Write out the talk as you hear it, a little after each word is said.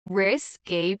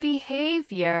risky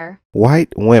behavior.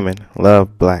 White women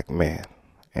love black men.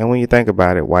 And when you think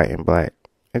about it, white and black,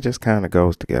 it just kind of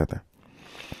goes together.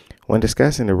 When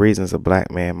discussing the reasons a black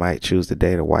man might choose to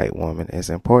date a white woman, it's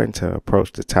important to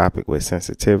approach the topic with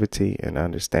sensitivity and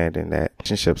understanding that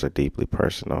relationships are deeply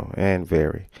personal and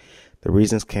vary. The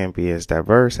reasons can be as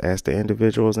diverse as the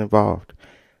individuals involved.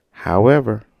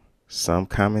 However, some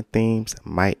common themes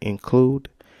might include: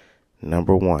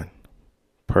 number one,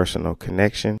 personal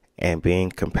connection and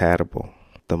being compatible.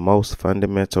 The most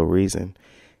fundamental reason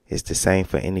is the same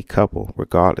for any couple,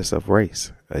 regardless of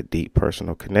race: a deep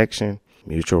personal connection,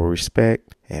 mutual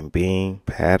respect, and being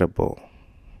compatible.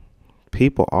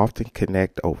 People often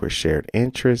connect over shared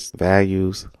interests,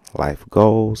 values, life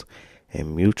goals,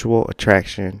 and mutual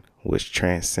attraction, which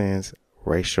transcends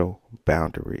racial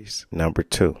boundaries. Number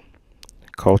two,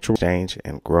 cultural exchange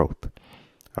and growth.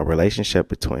 A relationship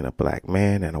between a black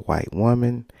man and a white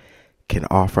woman can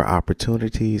offer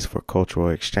opportunities for cultural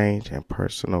exchange and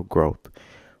personal growth.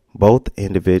 Both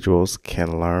individuals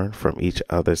can learn from each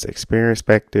other's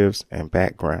perspectives and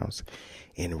backgrounds,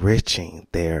 enriching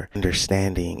their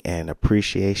understanding and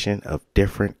appreciation of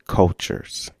different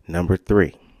cultures. Number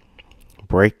three,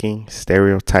 breaking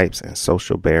stereotypes and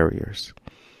social barriers.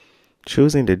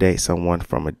 Choosing to date someone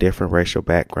from a different racial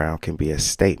background can be a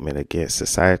statement against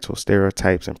societal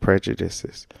stereotypes and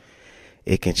prejudices.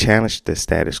 It can challenge the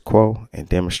status quo and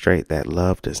demonstrate that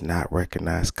love does not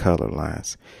recognize color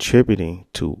lines, contributing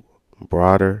to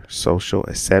broader social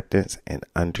acceptance and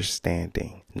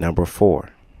understanding. Number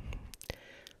four,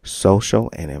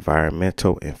 social and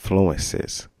environmental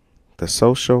influences. The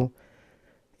social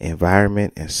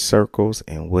environment and circles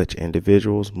in which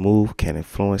individuals move can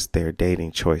influence their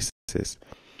dating choices.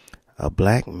 A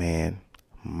black man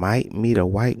might meet a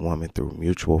white woman through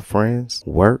mutual friends,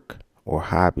 work, or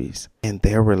hobbies, and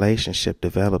their relationship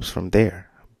develops from there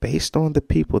based on the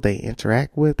people they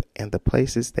interact with and the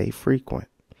places they frequent.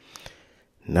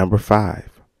 Number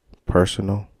five,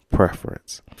 personal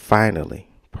preference. Finally,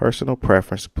 personal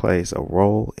preference plays a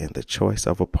role in the choice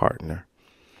of a partner.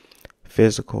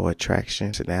 Physical attraction,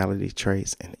 personality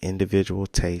traits, and individual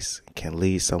tastes can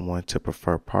lead someone to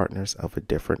prefer partners of a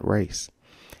different race.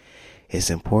 It's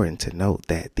important to note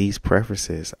that these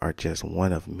preferences are just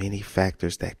one of many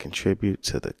factors that contribute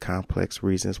to the complex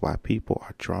reasons why people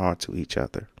are drawn to each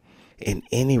other. In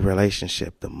any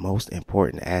relationship, the most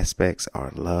important aspects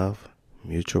are love,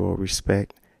 mutual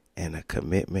respect, and a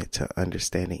commitment to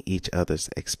understanding each other's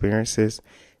experiences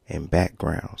and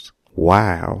backgrounds.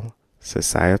 While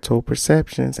societal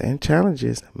perceptions and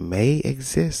challenges may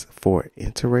exist for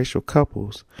interracial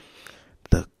couples,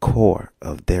 the core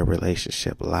of their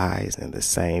relationship lies in the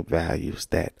same values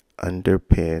that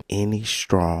underpin any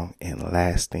strong and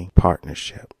lasting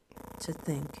partnership. To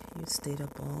think you stayed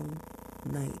up all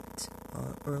night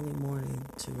or early morning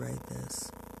to write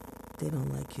this. They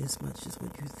don't like you as much as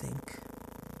what you think.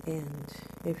 And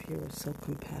if you're so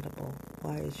compatible,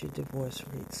 why is your divorce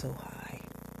rate so high?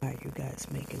 Why are you guys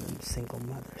making them single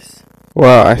mothers?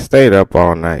 Well, I stayed up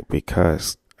all night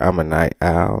because I'm a night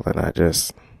owl and I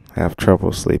just have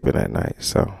trouble sleeping at night.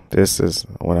 So this is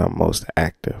when I'm most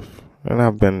active. And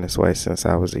I've been this way since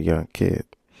I was a young kid.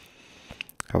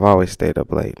 I've always stayed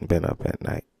up late and been up at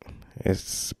night.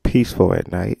 It's peaceful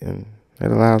at night and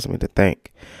it allows me to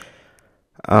think.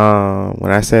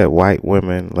 When I said white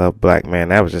women love black men,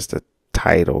 that was just a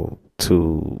title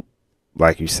to,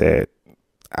 like you said,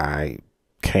 I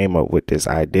came up with this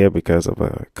idea because of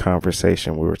a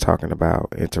conversation we were talking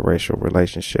about interracial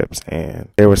relationships, and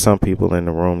there were some people in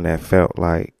the room that felt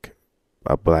like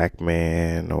a black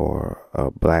man or a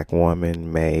black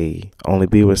woman may only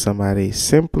be with somebody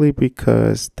simply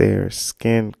because their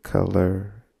skin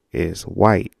color is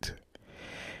white.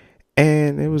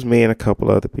 And it was me and a couple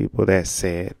other people that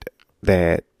said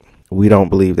that we don't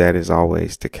believe that is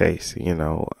always the case.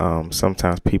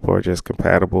 Sometimes people are just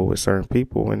compatible with certain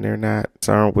people and they're not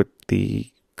concerned with the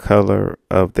color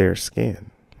of their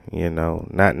skin,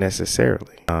 not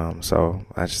necessarily. So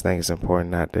I just think it's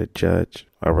important not to judge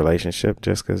a relationship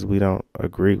just because we don't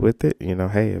agree with it.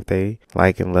 Hey, if they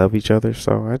like and love each other.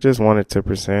 So I just wanted to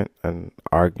present an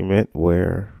argument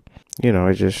where,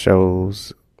 it just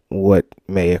shows what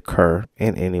may occur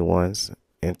in anyone's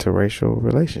interracial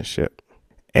relationship.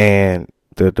 And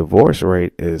the divorce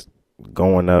rate is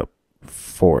going up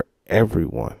for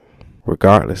everyone,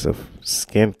 regardless of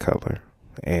skin color.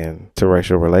 And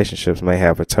interracial relationships may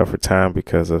have a tougher time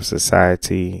because of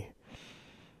society.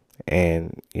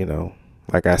 And,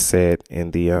 like I said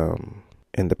in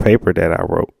the paper that I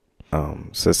wrote,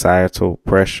 societal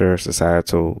pressure,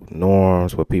 societal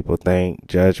norms, what people think,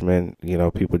 judgment,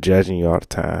 people judging you all the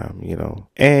time,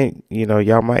 and,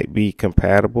 y'all might be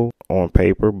compatible on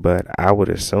paper, but I would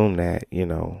assume that,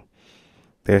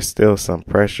 there's still some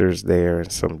pressures there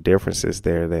and some differences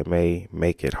there that may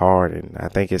make it hard. And I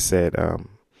think it said,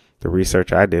 the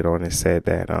research I did on it said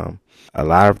that, a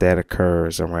lot of that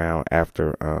occurs around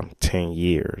after, 10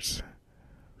 years.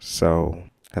 So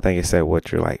I think it said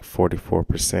what you're like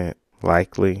 44%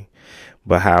 likely.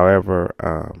 But however,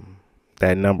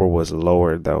 that number was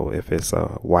lower though if it's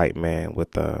a white man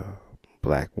with a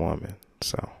black woman.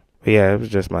 So but yeah, it was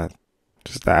just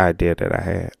the idea that I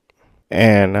had.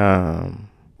 And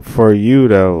for you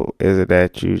though, is it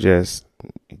that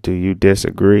do you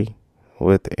disagree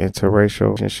with interracial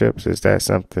relationships? Is that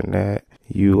something that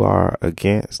you are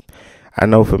against? I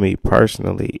know for me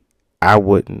personally, I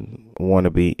wouldn't want to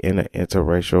be in an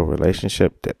interracial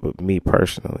relationship with me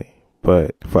personally.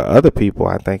 But for other people,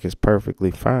 I think it's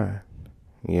perfectly fine.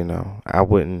 I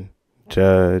wouldn't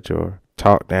judge or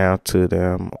talk down to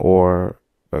them or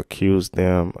accuse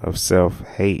them of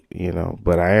self-hate,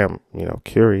 but I am,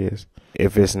 curious.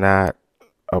 If it's not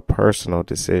a personal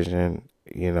decision,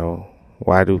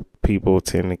 why do people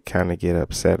tend to kind of get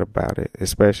upset about it?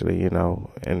 Especially,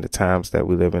 in the times that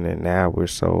we're living in now,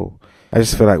 I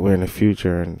just feel like we're in the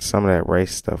future, and some of that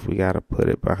race stuff, we got to put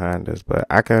it behind us. But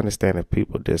I can understand if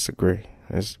people disagree.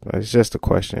 It's just a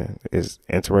question. Is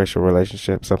interracial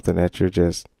relationship something that you're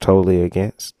just totally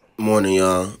against? Morning,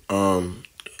 y'all.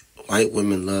 White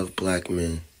women love black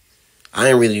men. I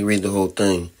didn't really read the whole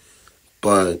thing,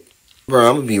 but, bro,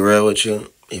 I'm going to be real with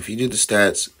you. If you do the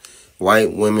stats,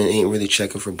 white women ain't really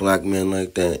checking for black men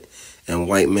like that, and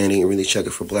white men ain't really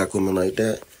checking for black women like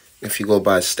that, if you go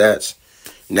by stats.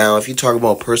 Now, if you talk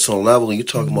about personal level, you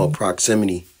talk about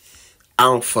proximity. I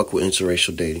don't fuck with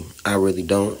interracial dating. I really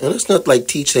don't. And it's not like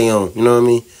teach their own, you know what I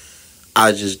mean?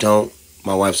 I just don't.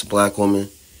 My wife's a black woman.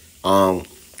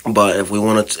 But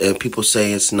if people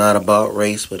say it's not about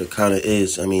race, but it kind of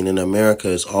is. I mean, in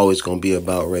America, it's always going to be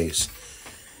about race.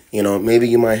 Maybe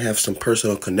you might have some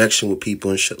personal connection with people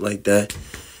and shit like that.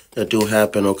 That do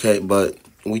happen, okay? But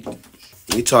we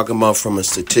talking about from a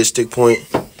statistic point.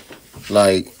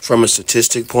 I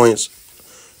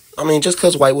mean, just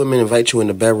because white women invite you in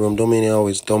the bedroom don't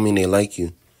mean they like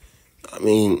you. I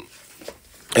mean,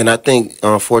 and I think,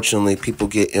 unfortunately, people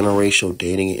get interracial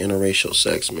dating and interracial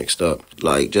sex mixed up.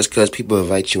 Like, just because people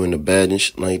invite you in the bed and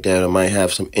shit like that, or might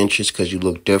have some interest because you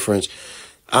look different.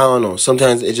 I don't know.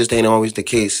 Sometimes it just ain't always the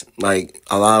case. Like,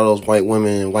 a lot of those white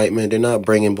women and white men, they're not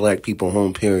bringing black people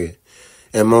home, period.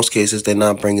 In most cases, they're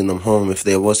not bringing them home. If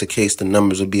there was the case, the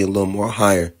numbers would be a little more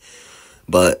higher.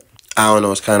 But I don't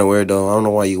know. It's kind of weird, though. I don't know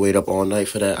why you wait up all night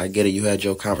for that. I get it. You had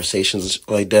your conversations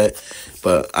like that.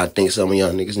 But I think some of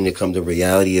y'all niggas need to come to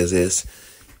reality as this.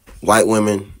 White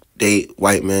women date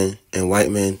white men, and white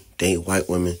men date white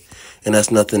women. And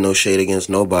that's nothing, no shade against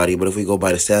nobody. But if we go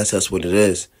by the stats, that's what it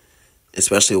is.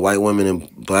 Especially white women and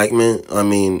black men. I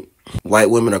mean, white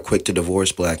women are quick to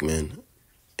divorce black men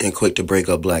and quick to break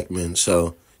up black men.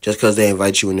 So just because they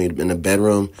invite you in the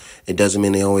bedroom, it doesn't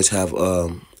mean they always have,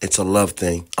 it's a love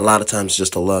thing. A lot of times it's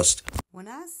just a lust. When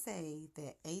I say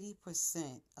that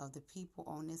 80% of the people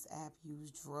on this app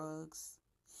use drugs,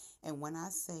 and when I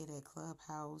say that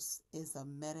Clubhouse is a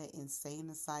meta insane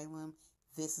asylum,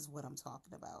 this is what I'm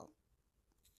talking about.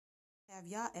 Have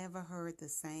y'all ever heard the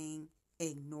saying,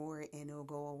 ignore it and it'll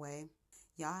go away?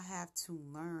 Y'all have to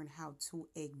learn how to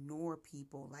ignore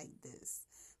people like this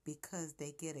because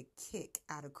they get a kick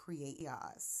out of creating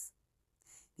chaos.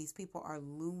 These people are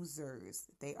losers.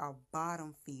 They are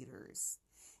bottom feeders.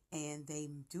 And they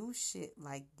do shit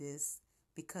like this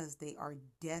because they are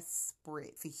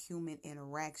desperate for human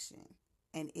interaction.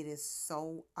 And it is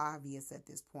so obvious at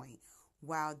this point.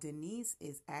 While Denise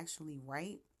is actually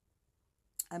right,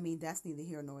 I mean, that's neither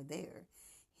here nor there.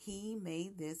 He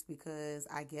made this because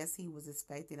I guess he was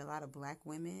expecting a lot of black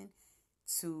women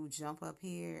to jump up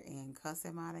here and cuss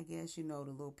him out, I guess. The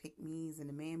little pick-me's and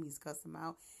the mammies cuss him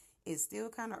out. It's still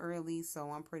kind of early,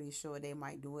 so I'm pretty sure they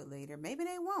might do it later. Maybe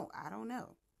they won't. I don't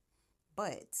know.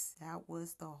 But that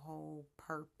was the whole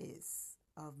purpose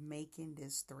of making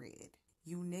this thread.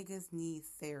 You niggas need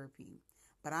therapy.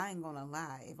 But I ain't gonna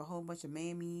lie, if a whole bunch of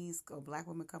mammies or black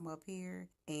women come up here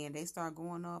and they start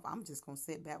going off, I'm just gonna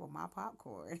sit back with my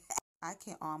popcorn. I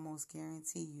can almost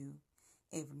guarantee you,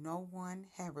 if no one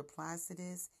had replies to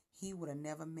this, he would have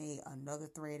never made another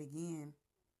thread again.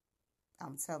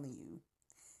 I'm telling you.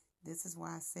 This is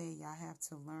why I say y'all have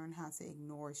to learn how to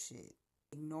ignore shit.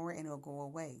 Ignore it and it'll go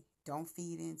away. Don't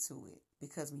feed into it,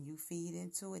 because when you feed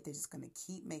into it, they're just going to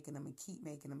keep making them and keep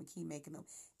making them and keep making them.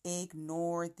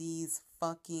 Ignore these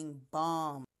fucking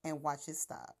bombs and watch it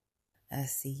stop. I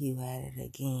see you at it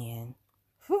again.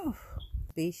 Whew.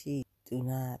 Species do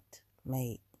not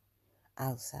mate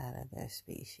outside of their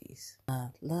species.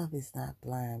 Love is not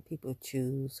blind. People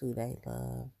choose who they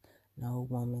love. No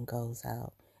woman goes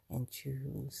out and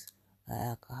choose an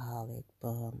alcoholic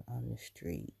bum on the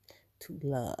street to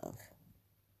love.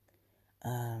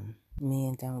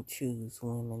 Men don't choose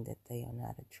women that they are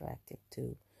not attracted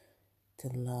to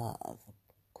love,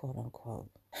 quote unquote.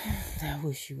 I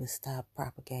wish you would stop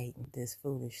propagating this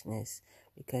foolishness,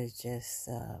 because just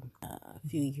a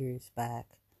few years back,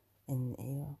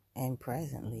 and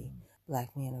presently,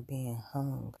 black men are being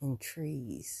hung in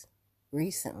trees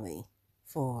recently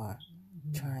for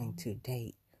trying to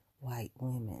date white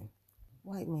women.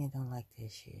 White men don't like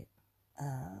this shit.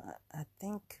 I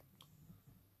think,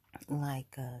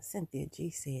 like Cynthia G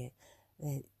said,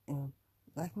 that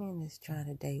black men that's trying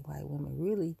to date white women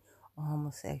really are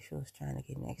homosexuals trying to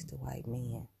get next to white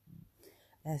men.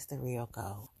 That's the real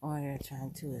goal. Or they're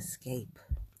trying to escape,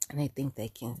 and they think they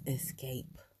can escape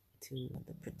to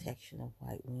the protection of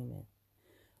white women.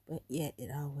 But yet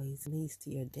it always leads to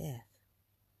your death.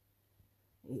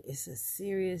 It's a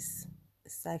serious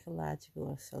psychological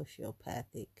and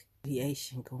sociopathic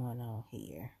deviation going on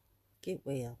here. Get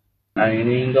well. I ain't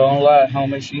even gonna lie,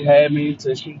 homie. She had me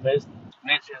till she mentioned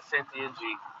Cynthia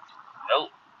G. Nope.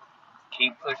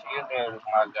 Keep pushing your narrative,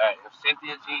 my guy. If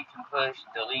Cynthia G can push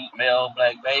delete male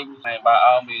black babies, man, by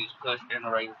all means push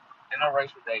interracial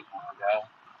dating, my guy.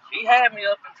 She had me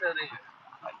up until then.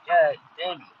 Like, god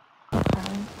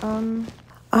damn it.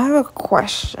 I have a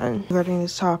question regarding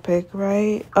this topic,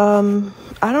 right?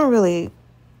 I don't really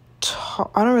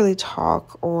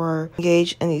talk or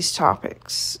engage in these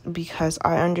topics because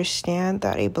I understand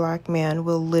that a black man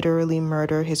will literally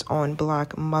murder his own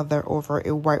black mother over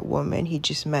a white woman he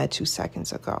just met 2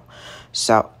 seconds ago.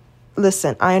 So,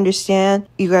 listen, I understand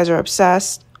you guys are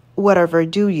obsessed, whatever,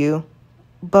 do you?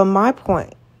 But my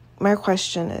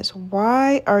question is,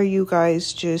 why are you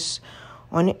guys just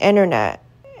on the internet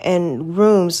and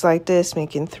rooms like this,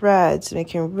 making threads,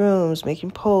 making rooms, making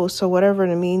posts, or whatever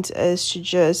the means is, to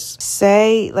just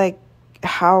say like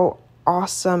how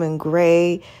awesome and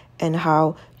great and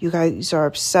how you guys are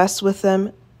obsessed with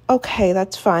them? Okay,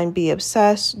 that's fine. Be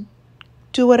obsessed.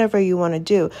 Do whatever you want to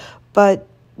do. But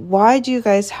why do you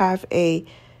guys want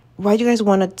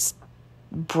to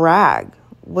brag?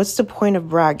 What's the point of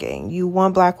bragging? You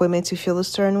want black women to feel a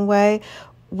certain way?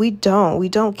 We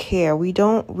don't care. We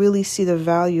don't really see the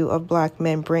value of black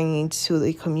men bringing to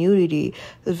the community,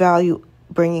 the value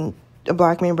bringing a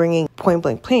black man bringing point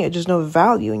blank pain. There's no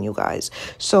value in you guys.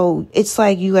 So it's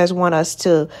like you guys want us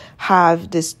to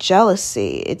have this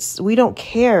jealousy. We don't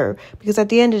care, because at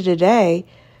the end of the day,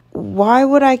 why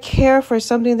would I care for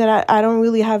something that I don't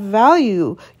really have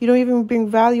value? You don't even bring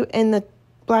value in the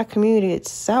black community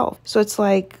itself. So it's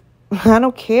like, I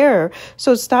don't care.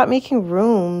 So stop making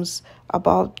rooms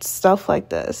about stuff like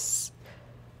this.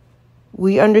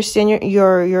 We understand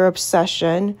your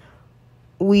obsession.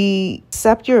 We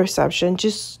accept your obsession.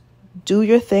 Just do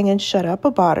your thing and shut up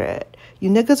about it. You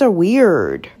niggas are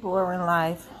weird. Boring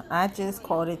life. I just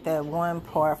quoted that one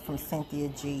part from Cynthia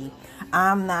G.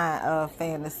 I'm not a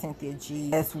fan of Cynthia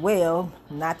G as well.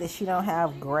 Not that she don't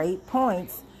have great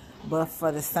points, but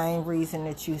for the same reason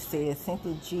that you said,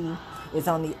 Cynthia G is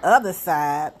on the other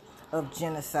side of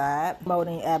genocide,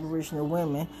 promoting Aboriginal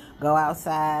women go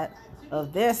outside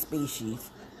of their species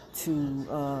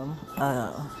to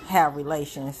have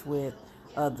relations with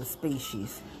other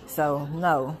species. So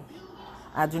no,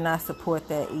 I do not support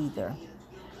that either.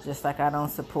 Just like I don't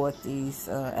support these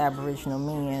Aboriginal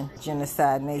men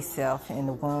genociding themselves in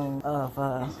the womb of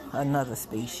another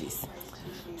species.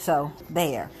 So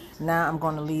there. Now I'm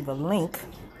going to leave a link,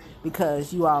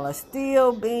 because you all are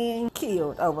still being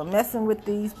killed over messing with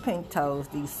these pink toes,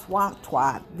 these swamp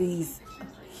twat, these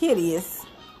hideous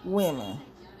women.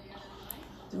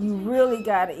 You really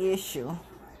got an issue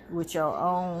with your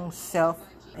own self,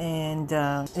 and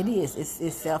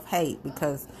it's self-hate,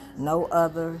 because no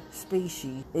other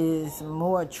species is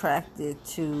more attracted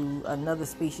to another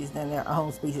species than their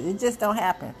own species. It just don't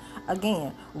happen.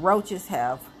 Again, roaches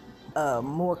have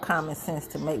more common sense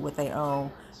to mate with their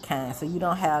own kind. So you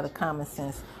don't have the common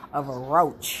sense of a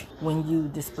roach when you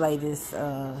display this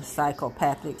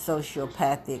psychopathic,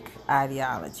 sociopathic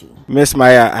ideology. Miss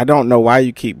Maya, I don't know why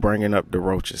you keep bringing up the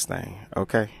roaches thing,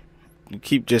 okay? You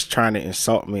keep just trying to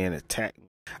insult me and attack me.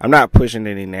 I'm not pushing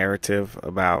any narrative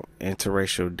about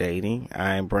interracial dating.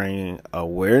 I am bringing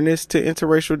awareness to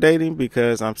interracial dating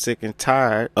because I'm sick and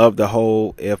tired of the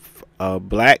whole, if a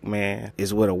black man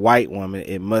is with a white woman,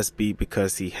 it must be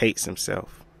because he hates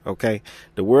himself. Okay?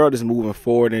 The world is moving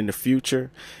forward in the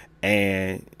future,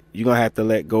 and you're going to have to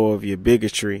let go of your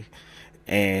bigotry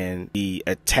and the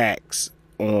attacks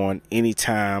on any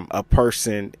time a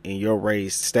person in your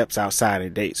race steps outside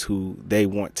and dates who they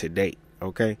want to date.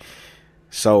 Okay?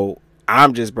 So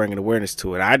I'm just bringing awareness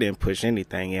to it. I didn't push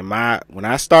anything. When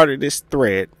I started this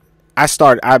thread,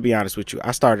 I'll be honest with you,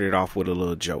 I started it off with a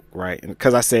little joke, right?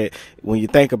 Because I said, when you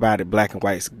think about it, black and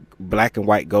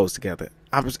white goes together.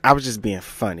 I was just being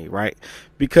funny, right?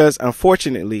 Because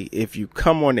unfortunately, if you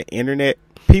come on the internet,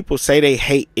 people say they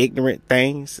hate ignorant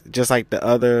things, just like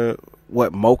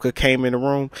what Mocha came in the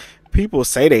room. People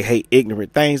say they hate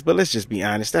ignorant things, but let's just be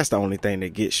honest, that's the only thing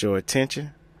that gets your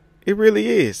attention. It really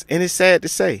is. And it's sad to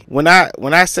say. When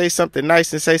I say something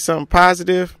nice and say something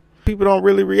positive, people don't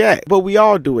really react. But we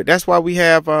all do it. That's why we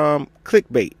have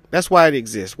clickbait. That's why it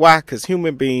exists. Why? Because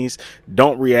human beings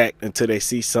don't react until they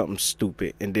see something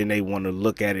stupid, and then they want to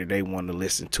look at it, they want to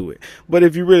listen to it. But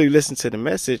if you really listen to the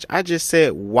message, I just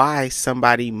said why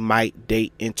somebody might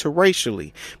date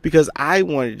interracially, because I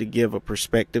wanted to give a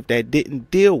perspective that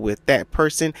didn't deal with that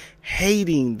person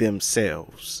hating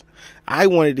themselves. I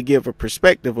wanted to give a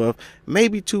perspective of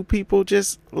maybe two people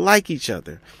just like each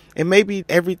other, and maybe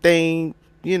everything,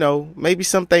 maybe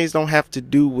some things don't have to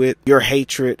do with your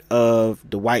hatred of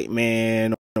the white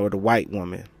man or the white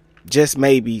woman. Just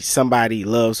maybe somebody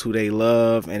loves who they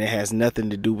love, and it has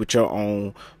nothing to do with your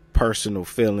own personal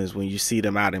feelings when you see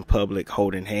them out in public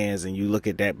holding hands, and you look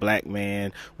at that black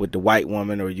man with the white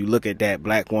woman, or you look at that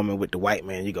black woman with the white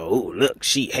man, you go, oh, look,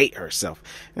 she hate herself.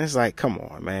 And it's like, come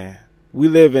on, man. We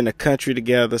live in a country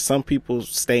together. Some people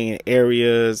stay in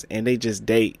areas and they just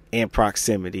date in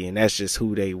proximity, and that's just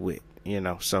who they with,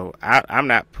 So I'm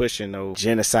not pushing no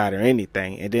genocide or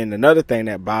anything. And then another thing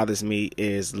that bothers me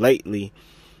is lately,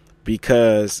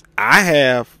 because I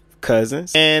have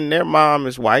cousins and their mom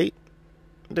is white,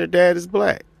 their dad is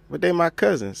black, but they my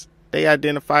cousins. They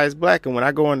identify as black, and when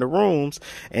I go in the rooms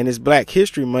and it's Black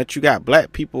History Month, you got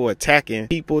black people attacking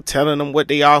people, telling them what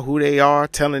they are, who they are,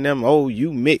 telling them, oh,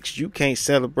 you mixed, you can't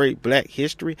celebrate black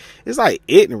history. It's like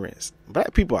ignorance.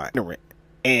 Black people are ignorant,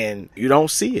 and you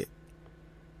don't see it.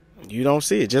 You don't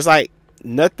see it. Just like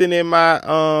nothing in my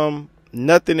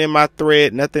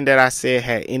thread, nothing that I said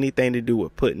had anything to do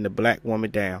with putting the black woman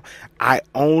down. I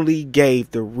only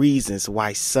gave the reasons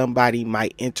why somebody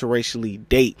might interracially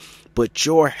date, but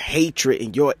your hatred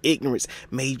and your ignorance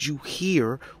made you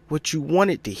hear what you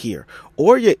wanted to hear,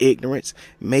 or your ignorance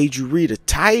made you read a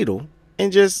title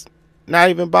and just not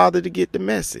even bother to get the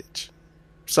message.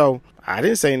 So I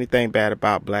didn't say anything bad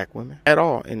about black women at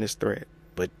all in this thread.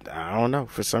 But I don't know,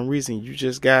 for some reason you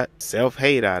just got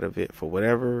self-hate out of it for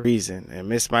whatever reason. And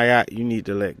Miss Mayat, you need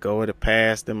to let go of the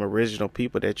past. Them original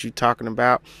people that you talking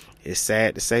about, it's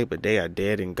sad to say, but they are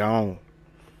dead and gone.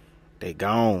 They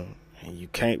gone. And you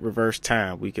can't reverse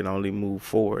time. We can only move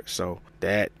forward. So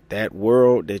that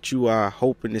world that you are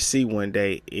hoping to see one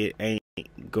day, it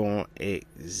ain't gonna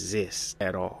exist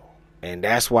at all. And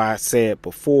that's why I said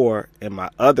before in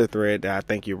my other thread that I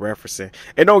think you're referencing.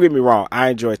 And don't get me wrong, I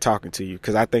enjoy talking to you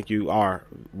because I think you are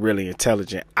really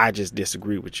intelligent. I just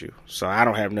disagree with you. So I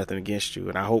don't have nothing against you,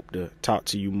 and I hope to talk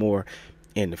to you more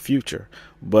in the future.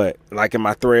 But like in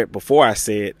my thread before, I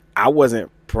said I wasn't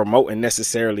promoting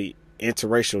necessarily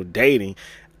interracial dating.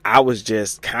 I was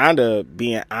just kind of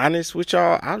being honest with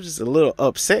y'all. I was just a little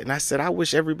upset, and I said I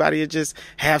wish everybody would just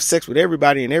have sex with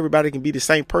everybody, and everybody can be the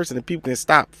same person, and people can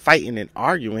stop fighting and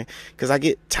arguing, because I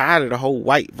get tired of the whole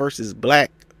white versus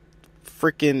black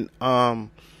freaking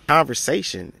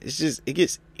conversation. It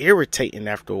gets irritating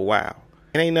after a while.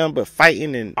 It ain't nothing but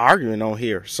fighting and arguing on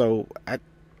here. So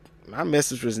my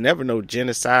message was never no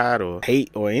genocide or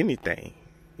hate or anything,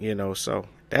 so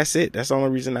that's it. That's the only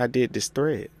reason I did this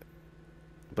thread.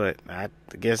 But I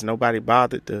guess nobody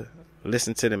bothered to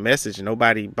listen to the message.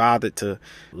 Nobody bothered to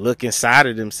look inside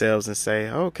of themselves and say,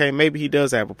 okay, maybe he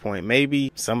does have a point.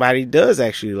 Maybe somebody does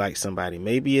actually like somebody.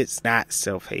 Maybe it's not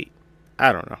self-hate.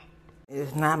 I don't know.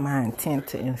 It's not my intent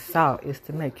to insult. It's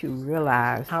to make you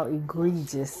realize how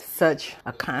egregious such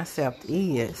a concept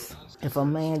is. If a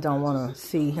man don't want to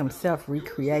see himself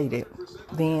recreated,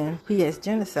 then he has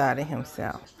genocided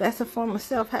himself. That's a form of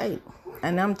self-hate.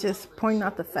 And I'm just pointing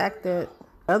out the fact that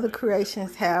other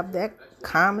creations have that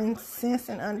common sense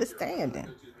and understanding.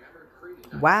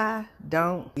 Why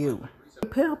don't you?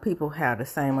 Pale people have the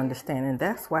same understanding.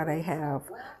 That's why they have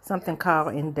something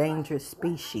called endangered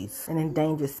species, an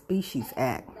Endangered Species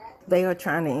Act. They are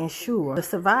trying to ensure the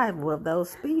survival of those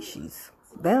species.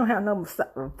 They don't have no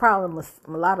problem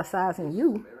melodicizing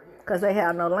you because they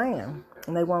have no land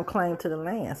and they won't claim to the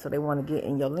land, so they want to get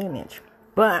in your lineage.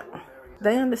 But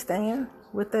they understand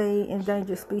with the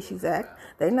Endangered Species Act,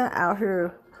 they're not out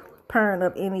here pairing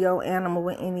up any old animal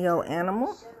with any old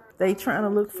animal. They trying to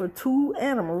look for two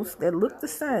animals that look the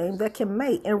same that can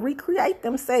mate and recreate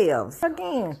themselves.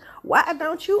 Again, why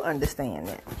don't you understand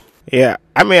that? Yeah,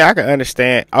 I mean, I can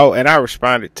understand. Oh, and I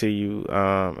responded to you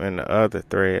in the other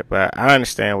thread, but I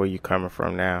understand where you're coming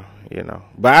from now, you know.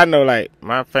 But I know, like,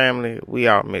 my family, we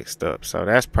all mixed up, so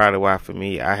that's probably why for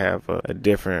me, I have a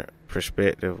different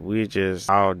perspective. We just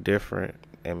all different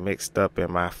and mixed up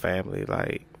in my family.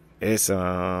 Like,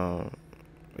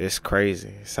 it's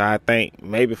crazy. So I think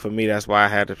maybe for me that's why I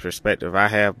have the perspective I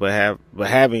have, but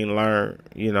having learned,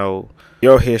 you know,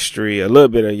 your history, a little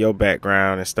bit of your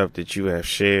background and stuff that you have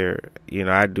shared, you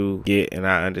know, I do get and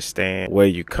I understand where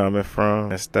you're coming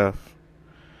from and stuff.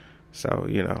 So,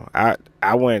 you know, I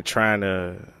wasn't trying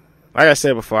to, like I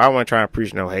said before, I wasn't trying to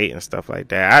preach no hate and stuff like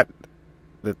that.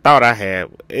 The thought I had,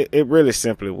 it really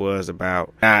simply was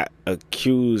about not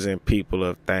accusing people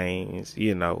of things,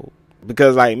 you know,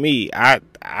 because like me, I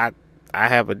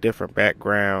have a different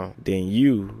background than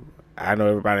you. I know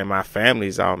everybody in my family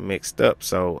is all mixed up,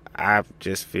 so I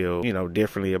just feel, you know,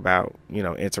 differently about, you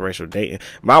know, interracial dating.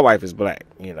 My wife is black,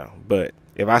 you know, but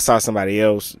if I saw somebody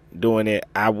else doing it,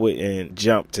 I wouldn't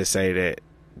jump to say that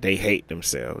they hate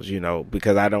themselves, you know,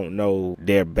 because I don't know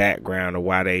their background or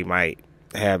why they might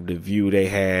have the view they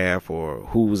have or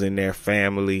who's in their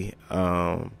family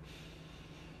and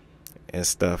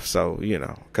stuff. So, you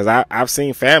know, because I've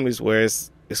seen families where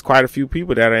it's quite a few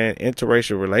people that are in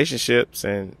interracial relationships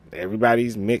and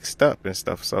everybody's mixed up and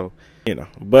stuff. So, you know,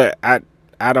 but I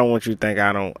don't want you to think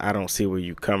I don't see where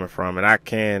you're coming from, and I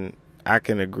can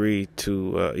agree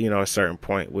to you know, a certain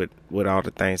point with all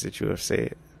the things that you have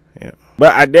said. Yeah,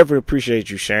 but I definitely appreciate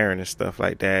you sharing and stuff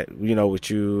like that, you know, with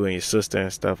you and your sister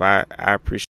and stuff. I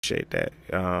appreciate that.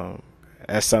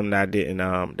 That's something I didn't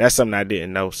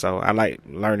know, so I like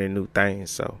learning new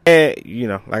things. So, and you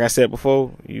know, like I said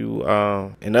before, you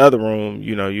in the other room,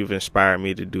 you know, you've inspired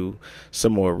me to do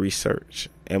some more research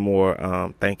and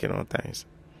more thinking on things.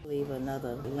 Leave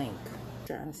another link. I'm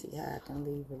trying to see how I can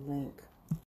leave a link.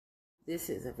 This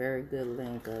is a very good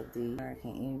link of the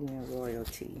American Indian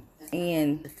royalty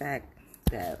and the fact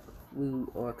that we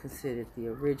are considered the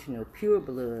original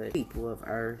pure-blood people of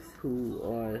Earth who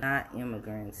are not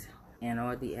immigrants and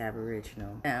are the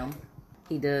Aboriginal. Now,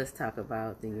 he does talk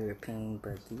about the European,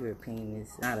 but the European is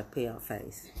not a pale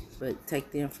face. But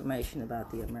take the information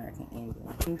about the American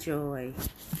Indian. Enjoy.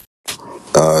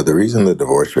 The reason the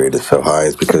divorce rate is so high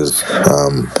is because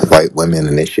white women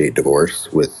initiate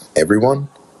divorce with everyone,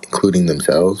 including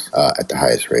themselves, at the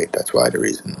highest rate. That's why the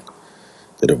reason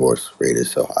the divorce rate is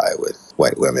so high with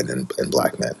white women and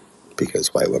black men,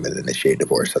 because white women initiate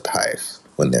divorce at the highest.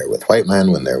 When they're with white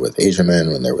men, when they're with Asian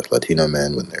men, when they're with Latino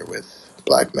men, when they're with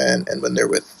black men, and when they're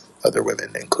with other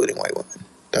women, including white women.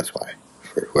 That's why,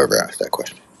 for whoever asked that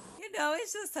question. You know,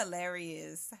 it's just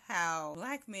hilarious how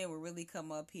black men will really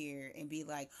come up here and be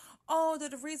like, oh,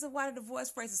 the reason why the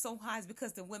divorce rate is so high is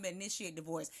because the women initiate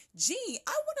divorce. Gee,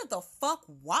 I wonder the fuck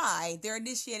why they're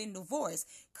initiating divorce.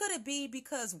 Could it be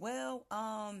because, well,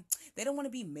 they don't want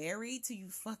to be married to you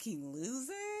fucking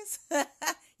losers?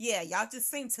 Yeah, y'all just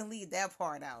seem to leave that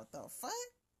part out. The fuck?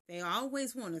 They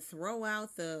always want to throw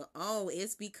out the, oh,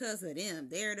 it's because of them.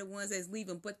 They're the ones that's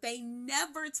leaving, but they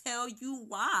never tell you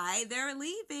why they're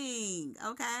leaving,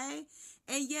 okay?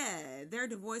 And yeah, they're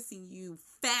divorcing you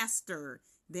faster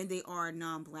than they are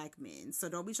non-black men. So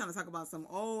don't be trying to talk about some,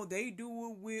 oh, they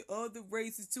do it with other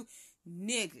races too.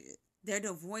 Nigga, they're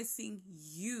divorcing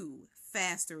you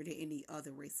faster than any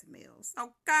other race of males,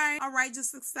 okay? All right,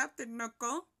 just accept it,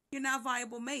 knuckle. You're not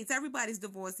viable mates. Everybody's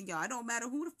divorcing y'all. It don't matter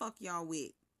who the fuck y'all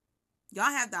with. Y'all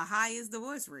have the highest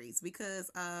divorce rates because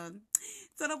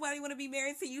so nobody want to be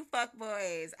married to you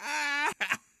fuckboys.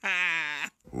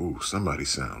 Ooh, somebody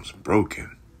sounds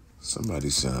broken. Somebody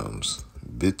sounds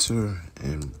bitter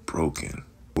and broken.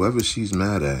 Whoever she's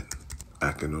mad at,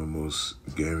 I can almost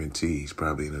guarantee he's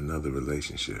probably in another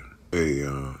relationship. Hey,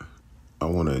 I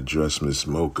want to address Miss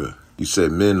Mocha. You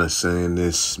said men are saying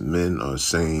this, men are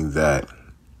saying that.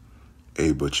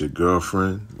 Hey, but your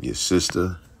girlfriend, your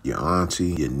sister, your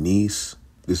auntie, your niece,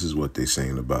 this is what they're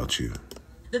saying about you.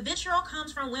 The vitriol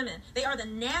comes from women. They are the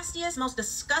nastiest, most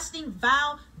disgusting,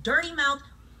 vile, dirty-mouthed,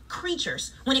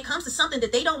 creatures when it comes to something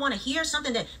that they don't want to hear,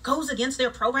 something that goes against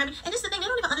their programming. And it's the thing, they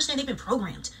don't even understand they've been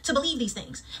programmed to believe these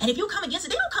things. And if you come against it,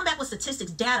 they don't come back with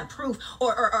statistics, data, proof,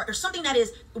 or something that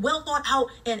is well thought out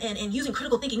and using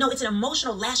critical thinking. No, it's an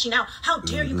emotional lashing out. How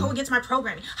dare you go against my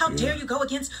programming? How dare you go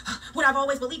against what I've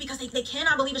always believed? Because they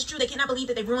cannot believe it's true. They cannot believe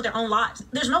that they've ruined their own lives.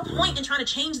 There's no point in trying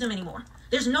to change them anymore.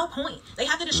 There's no point. They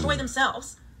have to destroy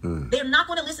themselves. They're not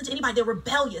going to listen to anybody. They're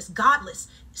rebellious, godless,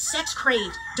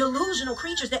 sex-craved, delusional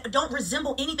creatures that don't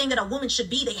resemble anything that a woman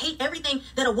should be. They hate everything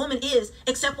that a woman is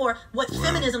except for what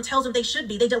feminism tells them they should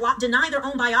be. They deny their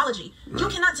own biology. You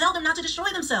cannot tell them not to destroy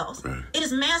themselves. It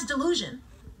is mass delusion.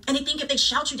 And they think if they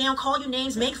shout you down, call you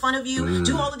names, make fun of you,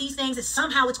 do all of these things, that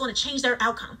somehow it's going to change their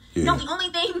outcome. No, the only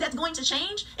thing that's going to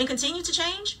change and continue to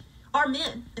change are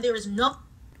men. And there is no...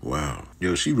 Wow.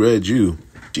 Yo, she read you.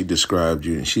 She described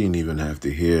you, and she didn't even have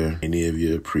to hear any of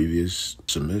your previous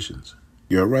submissions.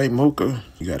 You're right, Mocha.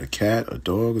 You got a cat, a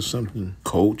dog, or something?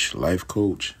 Coach, life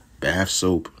coach, bath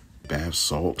soap, bath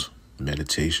salt,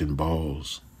 meditation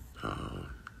balls.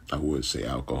 I would say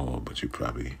alcohol, but you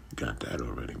probably got that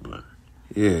already. But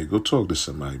yeah, go talk to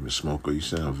somebody, Miss Mocha. You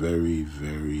sound very,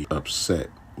 very upset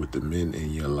with the men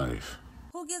in your life.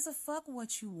 Who gives a fuck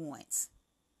what you want?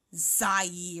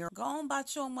 Zaire. Go on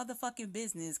about your motherfucking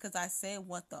business, because I said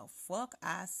what the fuck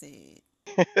I said.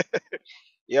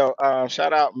 Yo,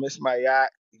 shout out Miss Mayat.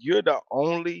 You're the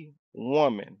only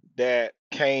woman that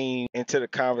came into the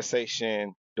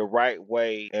conversation the right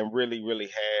way and really, really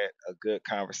had a good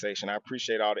conversation. I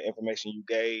appreciate all the information you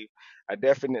gave. I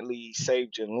definitely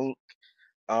saved your link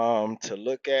to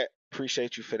look at.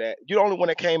 Appreciate you for that. You're the only one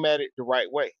that came at it the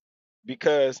right way.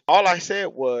 Because all I said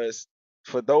was,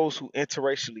 for those who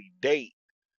interracially date,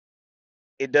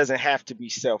 it doesn't have to be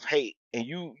self-hate. And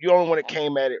you only one that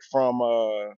came at it from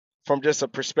just a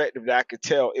perspective that I could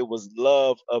tell it was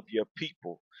love of your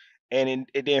people. And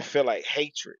it didn't feel like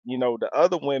hatred. You know, the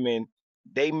other women,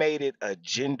 they made it a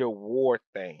gender war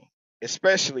thing,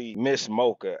 especially Miss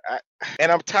Mocha.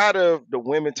 And I'm tired of the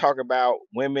women talking about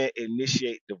women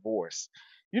initiate divorce.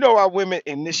 You know why women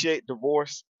initiate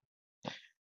divorce?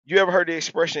 You ever heard the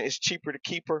expression, it's cheaper to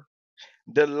keep her?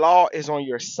 The law is on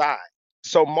your side.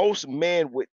 So most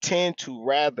men would tend to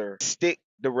rather stick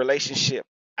the relationship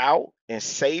out and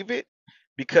save it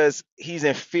because he's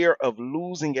in fear of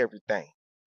losing everything.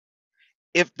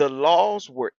 If the laws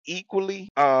were equally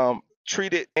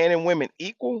treated men and women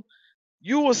equal,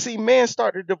 you will see men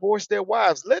start to divorce their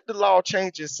wives. Let the law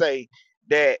change and say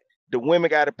that the women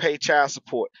got to pay child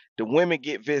support, the women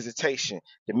get visitation,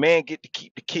 the man get to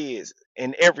keep the kids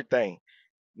and everything.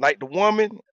 Like the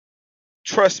woman,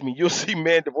 trust me, you'll see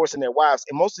men divorcing their wives.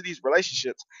 In most of these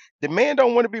relationships, the man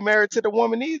don't want to be married to the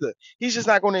woman either. He's just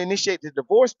not going to initiate the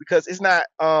divorce because it's not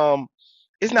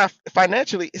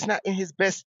financially, it's not in his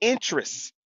best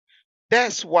interest.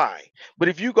 That's why. But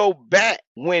if you go back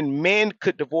when men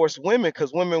could divorce women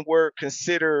because women were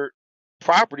considered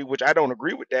property, which I don't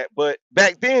agree with that, but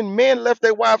back then men left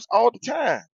their wives all the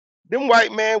time. Them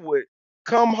white men would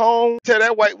come home, tell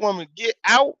that white woman, get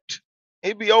out.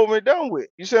 It'd be over and done with.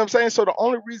 You see what I'm saying? So the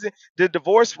only reason the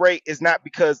divorce rate is not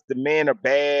because the men are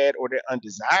bad or they're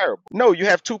undesirable. No, you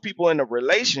have two people in a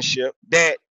relationship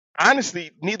that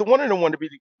honestly neither one of them want to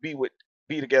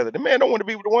be together. The man don't want to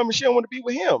be with the woman, she don't want to be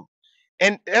with him.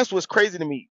 And that's what's crazy to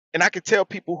me. And I could tell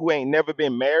people who ain't never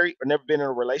been married or never been in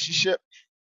a relationship,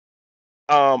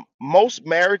 most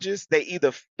marriages, they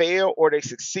either fail or they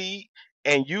succeed,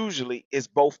 and usually it's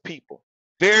both people.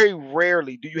 Very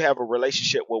rarely do you have a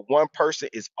relationship where one person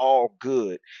is all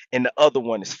good and the other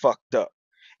one is fucked up.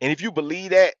 And if you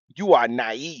believe that, you are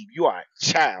naive, you are a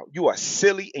child, you are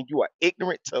silly, and you are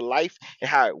ignorant to life and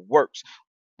how it works.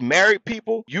 Married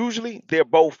people, usually they're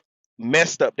both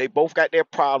messed up. They both got their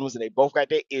problems and they both got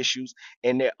their issues,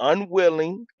 and they're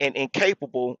unwilling and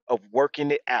incapable of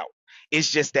working it out. It's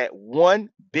just that one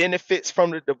benefits from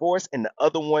the divorce and the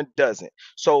other one doesn't.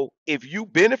 So if you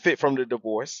benefit from the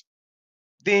divorce,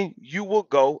 then you will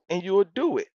go and you will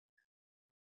do it.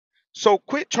 So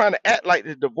quit trying to act like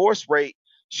the divorce rate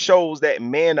shows that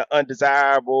men are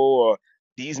undesirable or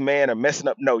these men are messing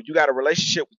up. No, you got a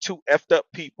relationship with two effed up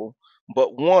people,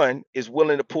 but one is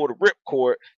willing to pull the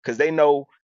ripcord because they know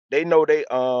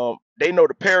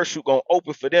the parachute gonna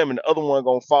open for them and the other one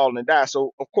gonna fall and die.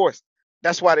 So of course,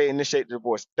 that's why they initiate the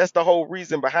divorce. That's the whole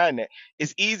reason behind that.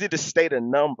 It's easy to state a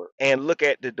number and look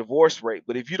at the divorce rate,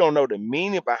 but if you don't know the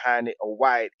meaning behind it or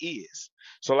why it is.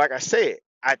 So like I said,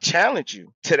 I challenge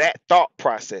you to that thought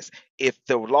process. If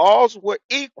the laws were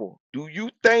equal, do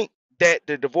you think that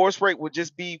the divorce rate would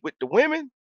just be with the women?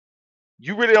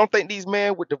 You really don't think these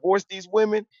men would divorce these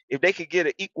women if they could get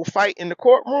an equal fight in the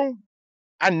courtroom?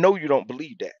 I know you don't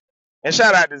believe that. And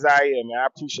shout out to Zaire, man. I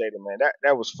appreciate it, man.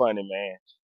 That was funny, man.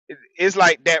 It's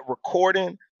like that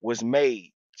recording was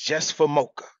made just for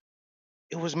Mocha.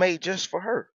 It was made just for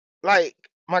her. Like,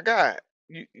 my God,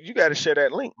 you got to share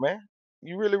that link, man.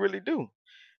 You really, really do.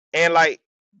 And like,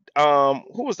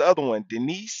 who was the other one?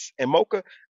 Denise and Mocha.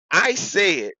 I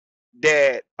said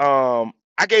that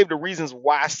I gave the reasons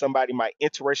why somebody might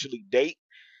interracially date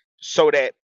so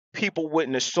that people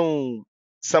wouldn't assume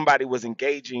somebody was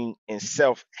engaging in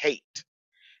self-hate.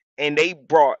 And they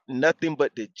brought nothing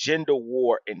but the gender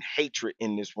war and hatred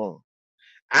in this room.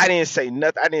 I didn't say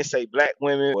nothing. I didn't say black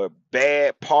women were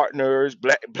bad partners.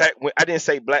 I didn't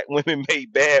say black women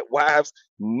made bad wives.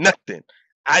 Nothing.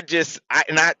 I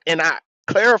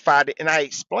clarified it and I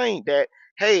explained that,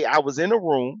 hey, I was in a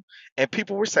room and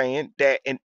people were saying that,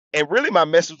 and really my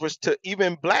message was to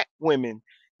even black women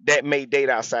that may date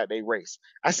outside their race.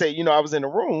 I said, I was in a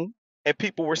room and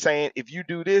people were saying, if you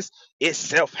do this, it's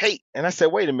self-hate. And I said,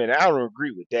 wait a minute, I don't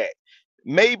agree with that.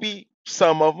 Maybe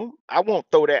some of them, I won't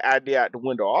throw that idea out the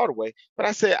window all the way, but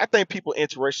I said I think people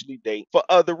interracially date for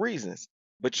other reasons.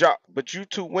 But you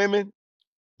two women,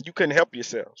 you couldn't help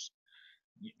yourselves.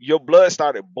 Your blood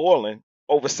started boiling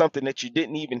over something that you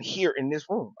didn't even hear in this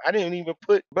room. I didn't even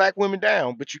put black women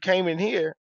down, but you came in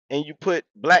here and you put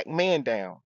black men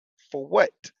down. For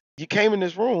what? You came in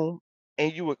this room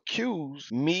and you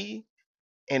accused me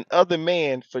and other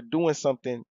men for doing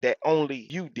something that only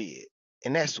you did.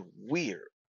 And that's weird.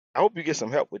 I hope you get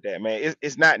some help with that, man.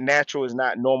 It's not natural, it's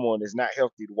not normal, and it's not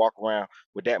healthy to walk around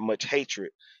with that much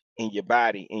hatred in your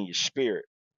body, in your spirit.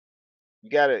 You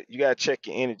gotta check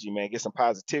your energy, man. Get some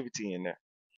positivity in there.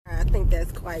 I think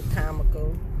that's quite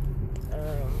comical.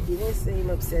 She didn't seem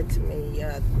upset to me.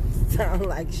 Sounded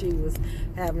like she was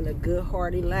having a good,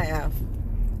 hearty laugh.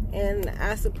 And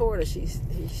I support her. She's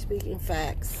speaking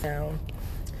facts. Now,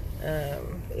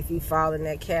 if you fall in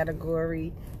that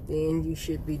category, then you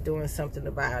should be doing something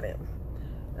about it.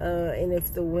 And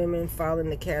if the women fall in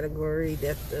the category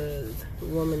that the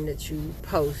woman that you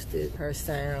posted, her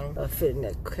sound fit in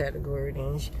that category,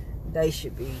 then they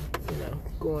should be,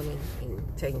 going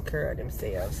and taking care of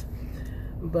themselves.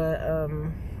 But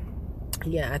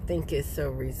yeah, I think it's a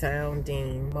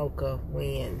resounding Mocha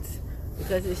wins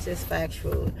because it's just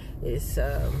factual. It's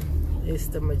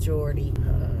the majority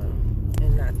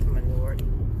and not the minority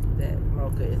that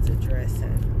Mocha is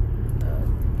addressing.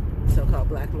 So-called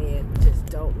black men just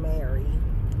don't marry.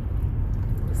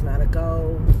 It's not a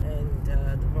goal, and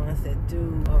the ones that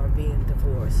do are being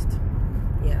divorced.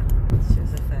 Yeah, it's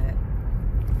just a fact.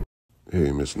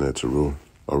 Hey, Miss Natural.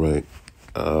 All right.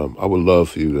 I would love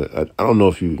for you to, I don't know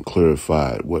if you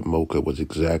clarified what Mocha was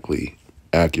exactly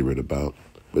accurate about,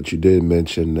 but you did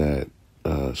mention that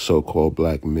so-called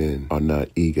black men are not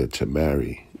eager to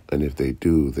marry, and if they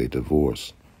do, they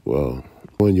divorce. Well,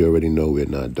 one, you already know we're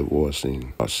not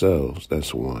divorcing ourselves,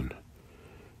 that's one.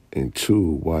 And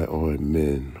two, why aren't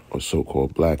men or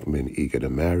so-called black men eager to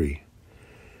marry?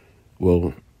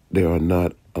 Well, there are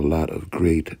not a lot of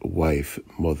great wife,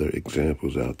 mother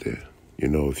examples out there.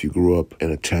 If you grew up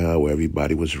in a town where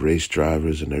everybody was race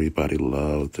drivers and everybody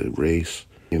loved the race,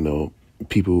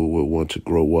 people would want to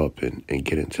grow up and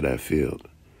get into that field.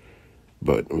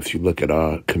 But if you look at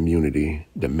our community,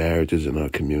 the marriages in our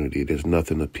community, there's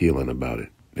nothing appealing about it.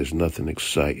 There's nothing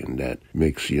exciting that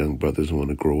makes young brothers want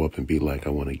to grow up and be like,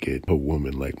 I want to get a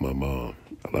woman like my mom.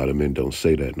 A lot of men don't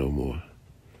say that no more.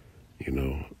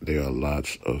 There are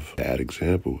lots of bad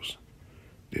examples.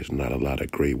 There's not a lot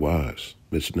of great wives.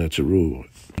 Miss Natural,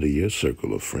 out of your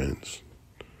circle of friends,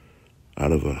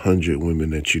 out of 100 women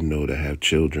that you know that have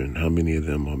children, how many of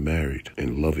them are married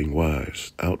and loving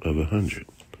wives out of 100?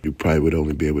 You probably would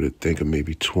only be able to think of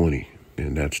maybe 20,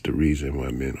 and that's the reason why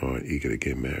men aren't eager to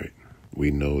get married. We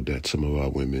know that some of our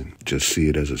women just see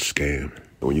it as a scam.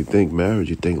 When you think marriage,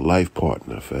 you think life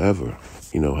partner forever.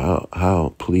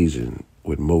 How pleasing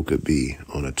would Mocha be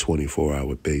on a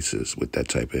 24-hour basis with that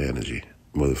type of energy?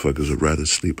 Motherfuckers would rather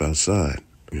sleep outside,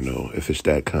 if it's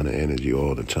that kind of energy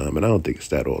all the time. And I don't think it's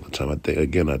that all the time. I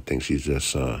think she's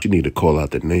just, she need to call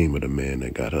out the name of the man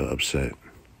that got her upset.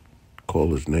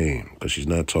 Call his name, because she's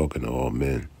not talking to all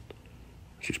men.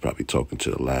 She's probably talking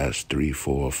to the last 3,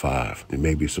 4, or 5, and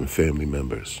maybe some family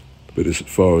members. But as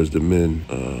far as the men,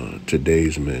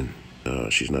 today's men,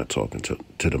 she's not talking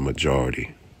to the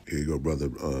majority. Here you go, brother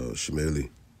Shameli.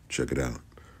 Check it out.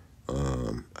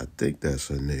 I think that's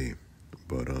her name.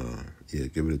 But, yeah,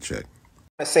 give it a check.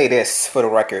 I say this for the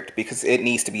record because it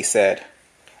needs to be said.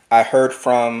 I heard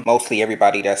from mostly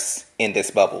everybody that's in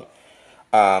this bubble,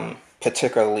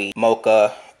 particularly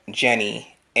Mocha,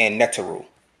 Jenny, and Netaru.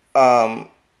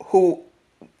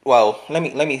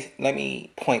 Let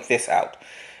me point this out.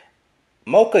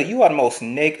 Mocha, you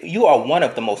are one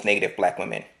of the most negative black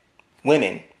women.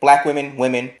 Black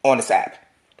women on this app.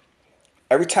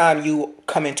 Every time you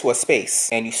come into a space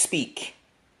and you speak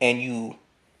and you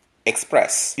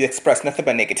express nothing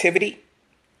but negativity,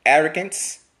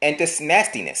 arrogance, and just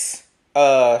nastiness.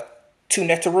 To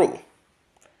Netaru.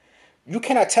 You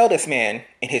cannot tell this man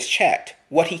in his chat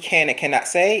what he can and cannot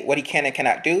say, what he can and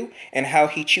cannot do, and how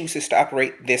he chooses to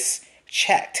operate this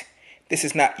chat. This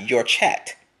is not your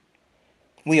chat.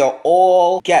 We are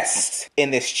all guests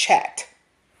in this chat.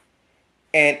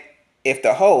 And if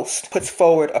the host puts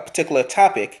forward a particular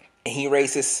topic and he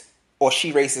raises or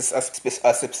she raises a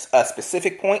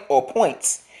specific point or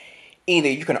points, either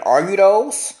you can argue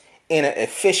those in an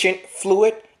efficient,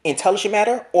 fluid, intelligent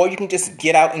manner, or you can just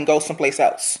get out and go someplace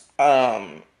else.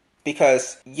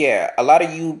 Because a lot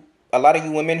of you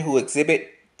women who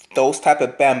exhibit those type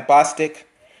of bombastic,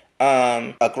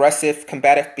 aggressive,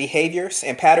 combative behaviors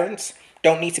and patterns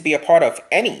don't need to be a part of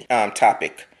any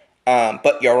topic,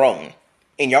 but your own,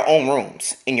 in your own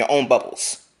rooms, in your own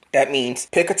bubbles. That means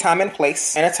pick a time and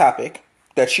place and a topic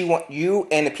that you want, you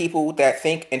and the people that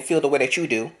think and feel the way that you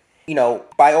do.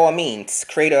 By all means,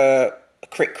 create a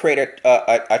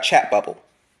chat bubble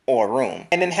or a room,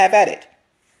 and then have at it.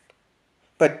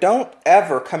 But don't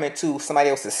ever come into somebody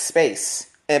else's space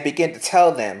and begin to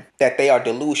tell them that they are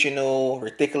delusional,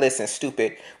 ridiculous, and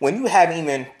stupid when you haven't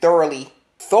even thoroughly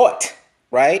thought,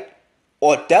 right,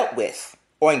 or dealt with,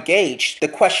 or engaged the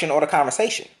question or the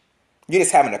conversation. You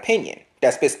just have an opinion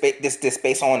that's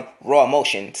based on raw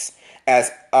emotions, as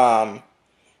y'all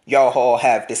all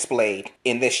have displayed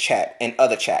in this chat and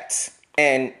other chats.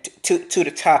 And to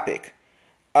the topic,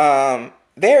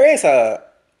 there is a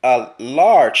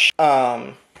large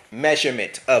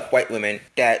measurement of white women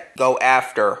that go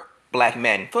after black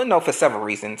men for several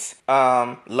reasons.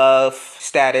 Love,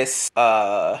 status,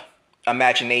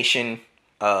 imagination,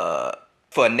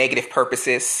 for negative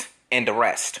purposes, and the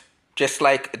rest. Just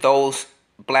like those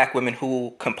black women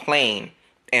who complain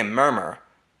and murmur,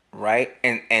 right?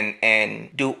 And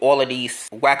do all of these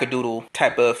wackadoodle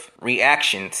type of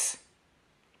reactions.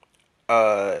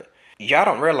 Y'all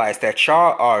don't realize that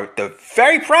y'all are the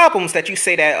very problems that you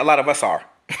say that a lot of us are.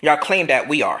 Y'all claim that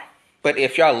we are. But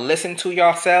if y'all listen to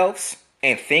yourselves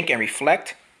and think and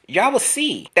reflect, y'all will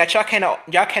see that y'all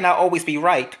cannot always be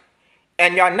right,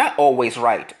 and y'all not always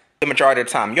right the majority of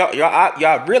the time.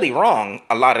 Y'all really wrong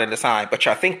a lot of the time, but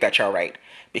y'all think that y'all right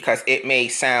because it may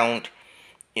sound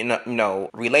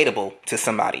relatable to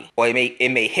somebody, or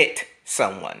it may hit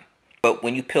someone. But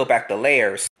when you peel back the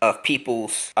layers of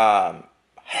people's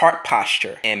heart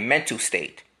posture and mental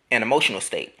state and emotional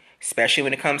state, especially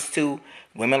when it comes to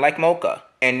women like Mocha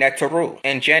and Netaru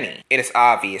and Jenny, it is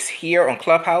obvious here on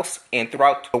Clubhouse and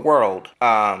throughout the world,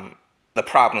 the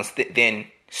problems then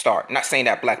start. Not saying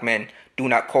that black men do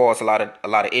not cause a lot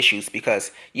of issues,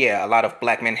 because a lot of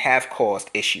black men have caused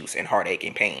issues and heartache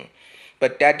and pain.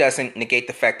 But that doesn't negate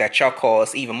the fact that y'all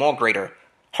cause even more greater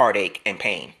heartache and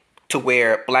pain, to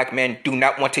where black men do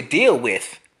not want to deal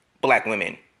with black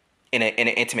women in an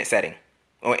intimate setting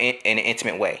or in an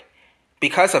intimate way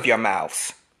because of your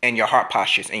mouths and your heart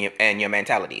postures and your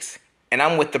mentalities. And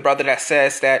I'm with the brother that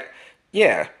says that,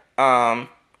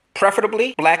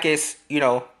 preferably black is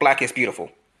beautiful.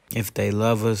 If they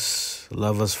love us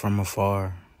from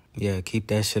afar. Keep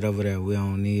that shit over there. We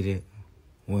don't need it.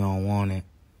 We don't want it.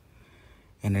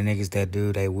 And the niggas that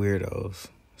do, they weirdos.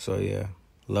 So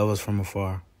love us from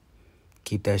afar.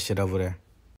 Keep that shit over there.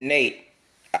 Nate,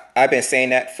 I've been saying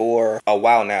that for a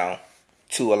while now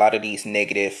to a lot of these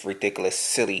negative, ridiculous,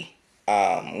 silly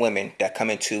women that come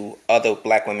into other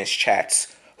black women's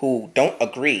chats who don't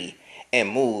agree and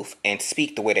move and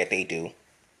speak the way that they do.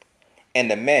 And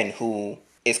the men who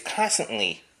is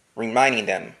constantly reminding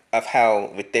them of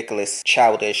how ridiculous,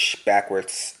 childish,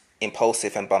 backwards,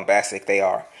 impulsive, and bombastic they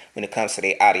are when it comes to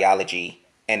their ideology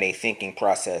and their thinking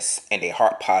process and their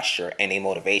heart posture and their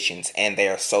motivations and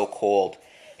their so-called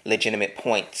legitimate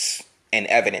points and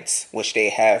evidence, which they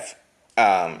have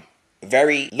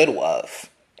very little of.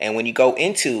 And when you go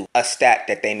into a stat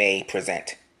that they may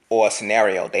present, or a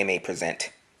scenario they may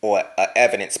present, or an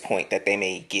evidence point that they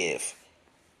may give,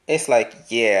 it's like,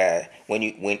 when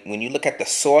you look at the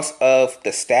source of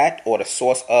the stat or the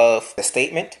source of the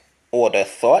statement or the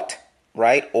thought,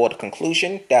 right, or the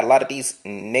conclusion that a lot of these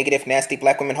negative, nasty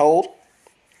black women hold,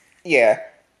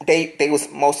 they was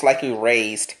most likely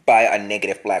raised by a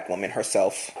negative black woman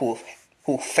herself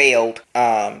who failed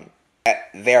at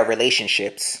their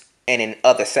relationships and in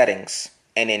other settings,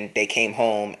 and then they came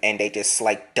home and they just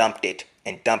like dumped it.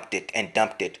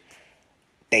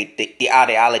 The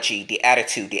ideology, the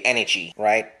attitude, the energy,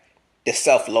 right? The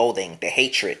self-loathing, the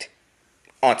hatred,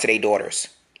 onto their daughters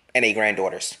and their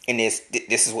granddaughters. And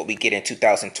this is what we get in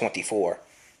 2024.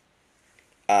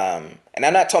 And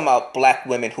I'm not talking about black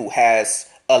women who has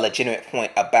a legitimate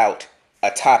point about a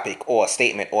topic or a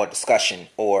statement or a discussion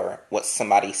or what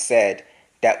somebody said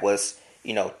that was,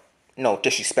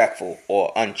 disrespectful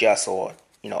or unjust or,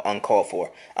 uncalled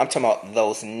for. I'm talking about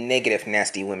those negative,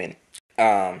 nasty women,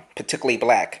 particularly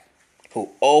black, who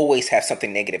always have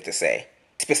something negative to say,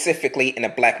 specifically in a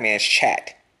black man's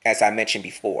chat, as I mentioned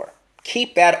before.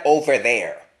 Keep that over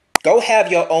there. Go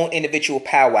have your own individual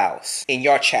powwows in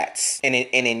your chats and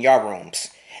in your rooms.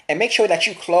 And make sure that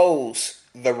you close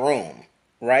the room,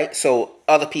 right? So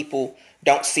other people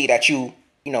don't see that you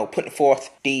putting forth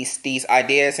these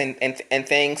ideas and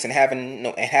things and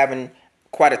having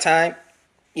quite a time.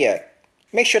 Yeah.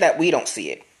 Make sure that we don't see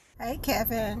it. Hey,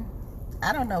 Kevin.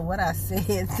 I don't know what I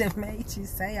said that made you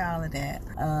say all of that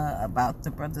about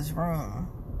the brother's room.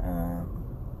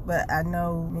 But I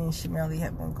know me and Shimeli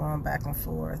have been going back and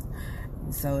forth.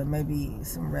 So it may be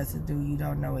some residue you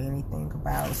don't know anything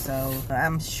about. So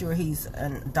I'm sure he's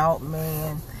an adult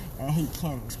man and he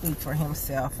can speak for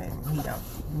himself and he don't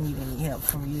need any help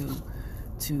from you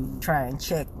to try and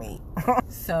check me.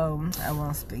 So I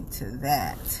won't speak to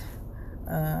that.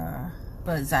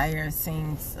 But Zaire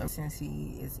seems, since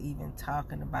he is even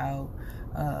talking about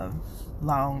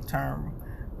long-term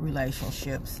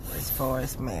relationships as far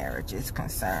as marriage is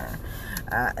concerned,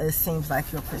 it seems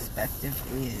like your perspective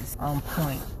is on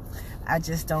point. I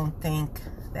just don't think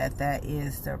that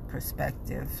is the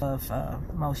perspective of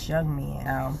most young men.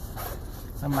 Now,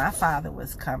 when my father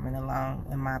was coming along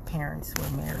and my parents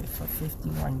were married for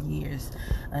 51 years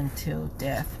until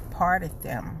death parted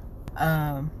them,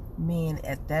 men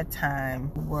at that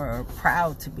time were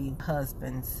proud to be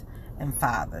husbands and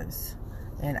fathers.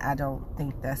 And I don't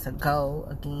think that's a goal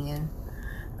again.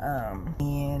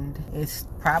 And it's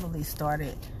probably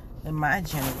started in my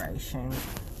generation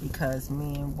because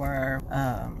men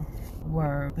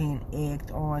were being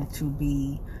egged on to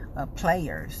be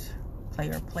players.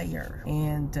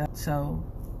 And so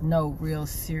no real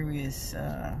serious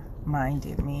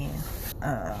minded men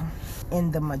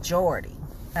in the majority.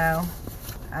 Now,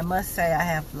 I must say I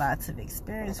have lots of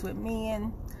experience with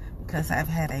men because I've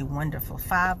had a wonderful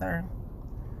father.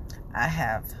 I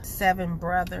have 7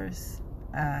 brothers.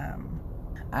 I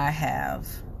have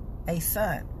a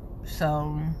son.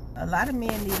 So a lot of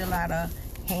men need a lot of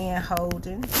hand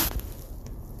holding.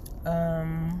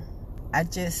 I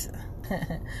just,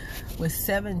 with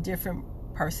 7 different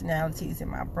personalities in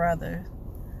my brother,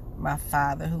 my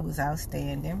father, who was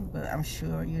outstanding, but I'm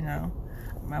sure,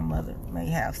 my mother may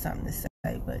have something to say,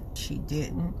 but she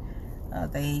didn't.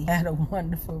 They had a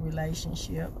wonderful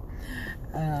relationship.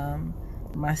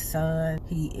 My son,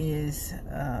 he is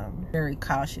very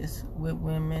cautious with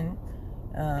women.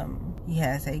 He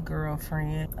has a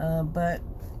girlfriend, but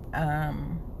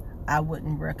I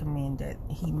wouldn't recommend that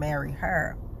he marry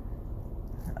her.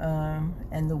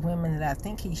 And the women that I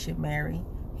think he should marry,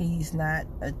 he's not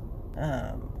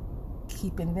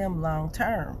keeping them long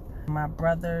term. My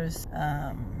brothers,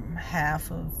 less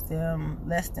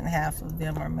than half of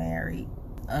them are married,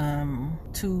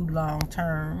 2 long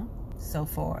term. So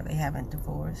far, they haven't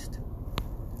divorced.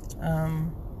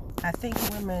 I think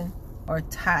women are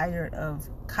tired of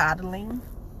coddling,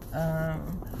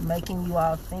 making you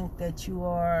all think that you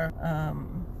are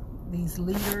these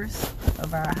leaders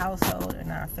of our household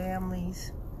and our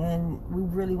families. And we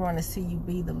really want to see you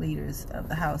be the leaders of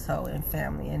the household and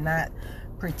family and not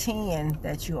pretend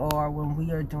that you are when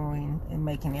we are doing and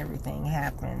making everything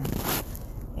happen.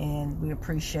 And we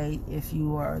appreciate if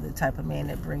you are the type of man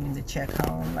that brings the check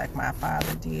home like my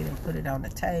father did and put it on the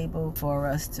table for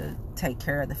us to take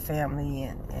care of the family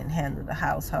and handle the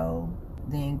household,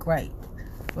 then great.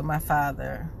 But my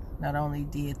father not only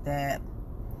did that,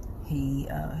 he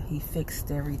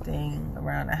fixed everything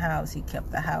around the house. He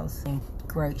kept the house in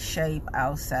great shape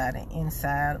outside and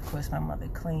inside. Of course, my mother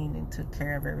cleaned and took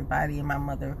care of everybody, and my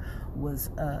mother was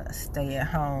a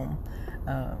stay-at-home.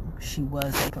 She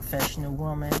was a professional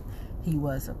woman. He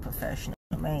was a professional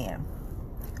man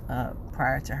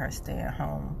prior to her staying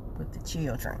home with the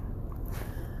children.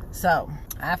 So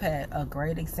I've had a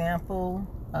great example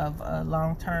of a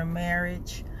long-term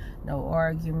marriage, no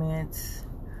arguments.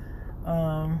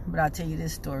 But I'll tell you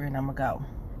this story and I'm gonna go.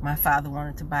 My father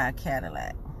wanted to buy a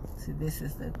Cadillac. See, this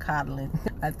is the coddling.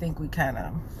 I think we kind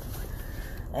of,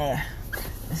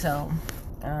 So,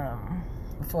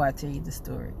 before I tell you the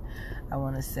story, I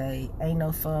want to say, ain't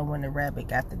no fun when the rabbit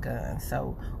got the gun.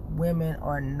 So, women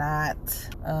are not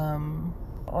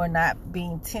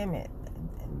being timid.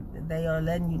 They are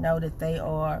letting you know that they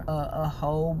are a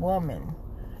whole woman.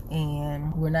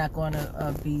 and we're not going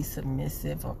to be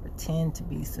submissive or pretend to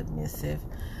be submissive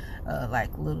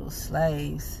like little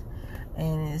slaves.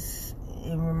 And it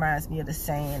reminds me of the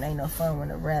saying, ain't no fun when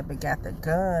a rabbit got the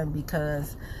gun,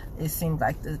 because it seems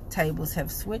like the tables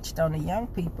have switched on the young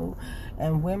people,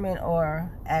 and women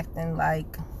are acting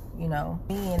like, you know,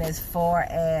 being as far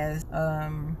as, you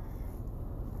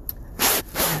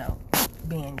know,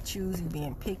 being choosy,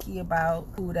 being picky about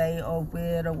who they are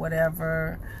with or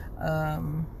whatever,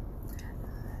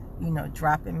 you know,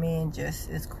 dropping men just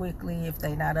as quickly if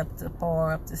they not up to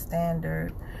par, up to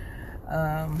standard.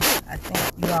 I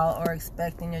think you all are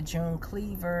expecting a June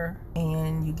Cleaver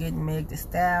and you getting Meg Thee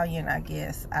Stallion, I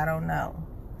guess. I don't know.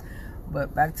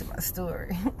 But back to my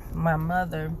story. My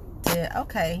mother said,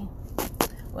 okay,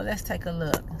 well, let's take a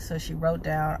look. So she wrote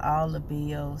down all the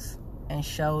bills and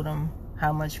showed him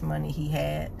how much money he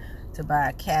had to buy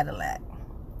a Cadillac.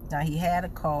 Now, he had a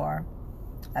car.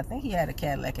 I think he had a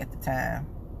Cadillac at the time.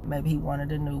 Maybe he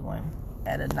wanted a new one.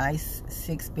 At a nice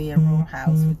 6-bedroom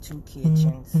house with 2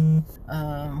 kitchens.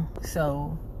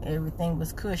 So everything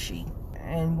was cushy.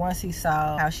 And once he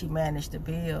saw how she managed the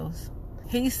bills,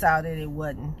 he saw that it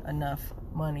wasn't enough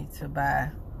money to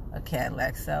buy a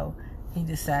Cadillac. So he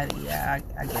decided, yeah,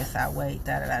 I guess I'll wait,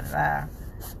 da-da-da-da-da.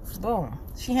 Boom.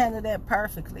 She handled that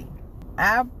perfectly.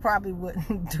 I probably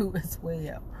wouldn't do as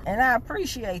well. And I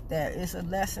appreciate that. It's a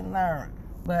lesson learned.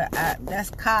 But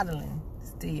that's coddling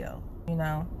still. You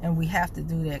know, and we have to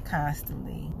do that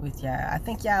constantly with y'all. I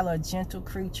think y'all are gentle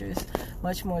creatures,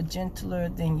 much more gentler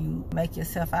than you make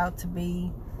yourself out to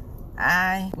be.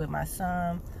 With my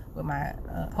son, with my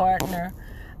partner,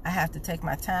 I have to take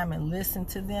my time and listen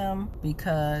to them,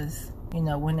 because, you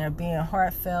know, when they're being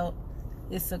heartfelt,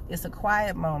 it's a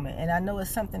quiet moment, and I know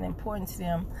it's something important to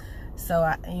them. So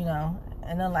you know,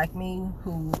 and unlike me,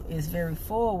 who is very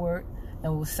forward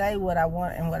and will say what I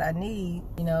want and what I need,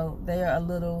 you know, they are a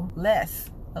lot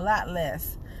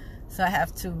less. So I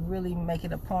have to really make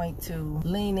it a point to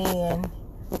lean in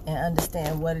and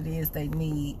understand what it is they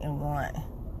need and want.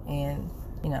 And,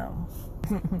 you know,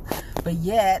 but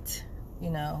yet, you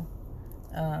know,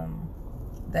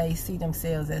 they see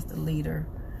themselves as the leader.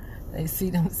 They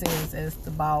see themselves as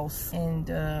the boss. And,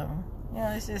 you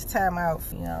know, it's just time out,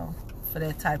 you know, for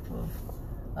that type of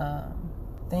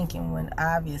thinking, when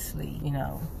obviously, you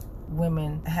know,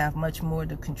 women have much more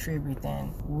to contribute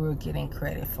than we're getting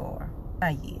credit for. I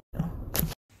yield.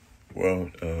 Well,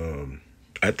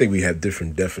 I think we have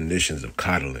different definitions of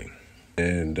coddling.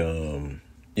 And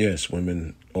yes,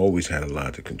 women always had a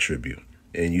lot to contribute.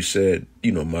 And you said,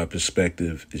 you know, my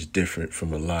perspective is different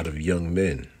from a lot of young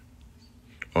men.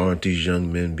 Aren't these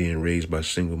young men being raised by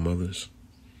single mothers?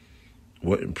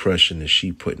 What impression is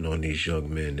she putting on these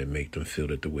young men that make them feel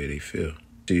that the way they feel?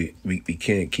 See, we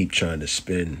can't keep trying to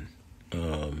spin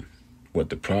what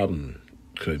the problem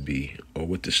could be or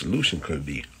what the solution could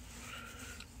be.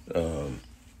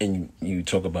 And you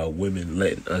talk about women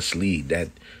letting us lead.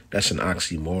 That's an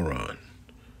oxymoron.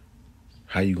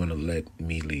 How you going to let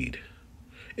me lead?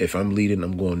 If I'm leading,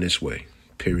 I'm going this way,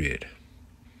 period.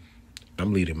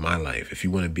 I'm leading my life. If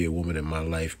you want to be a woman in my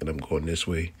life and I'm going this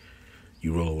way,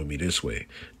 you rolling with me this way.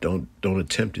 Don't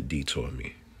attempt to detour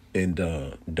me. And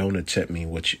don't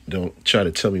try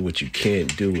to tell me what you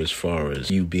can't do as far as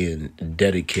you being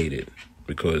dedicated,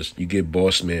 because you get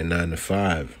boss man 9 to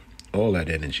 5, all that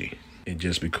energy. And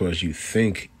just because you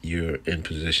think you're in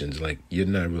positions, like, you're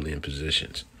not really in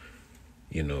positions.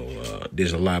 You know,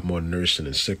 there's a lot more nursing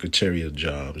and secretarial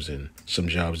jobs and some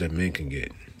jobs that men can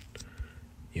get.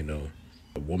 You know,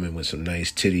 a woman with some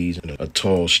nice titties and a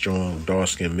tall, strong,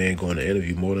 dark-skinned man going to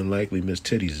interview, more than likely Miss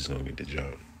Titties is going to get the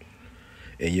job.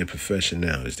 In your profession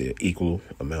now, is there equal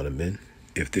amount of men?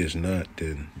 If there's not,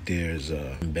 then there's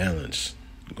imbalance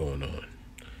going on.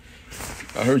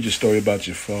 I heard your story about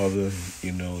your father.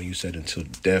 You know, you said until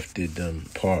death did them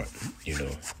part, you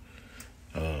know.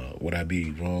 Would I be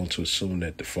wrong to assume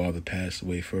that the father passed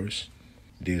away first?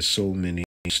 There's so many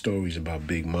stories about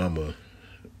Big Mama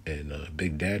and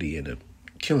Big Daddy end up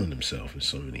killing himself in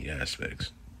so many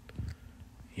aspects,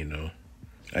 you know.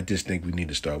 I just think we need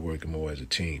to start working more as a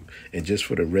team. And just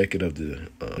for the record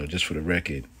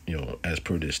you know, as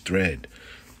per this thread,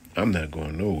 I'm not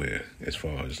going nowhere as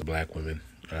far as the black women.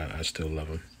 I still love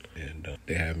them, and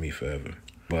they have me forever.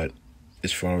 But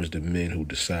as far as the men who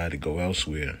decide to go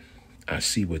elsewhere, I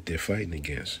see what they're fighting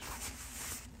against.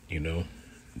 You know,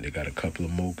 they got a couple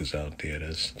of mochas out there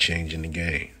that's changing the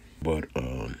game. But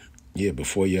yeah,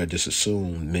 before y'all just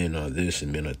assume men are this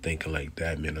and men are thinking like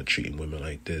that, men are treating women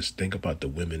like this, think about the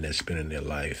women that spend in their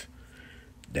life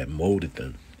that molded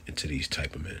them into these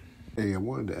type of men. Hey, I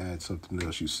wanted to add something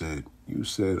else you said. You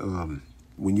said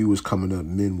when you was coming up,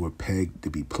 men were pegged to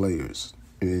be players,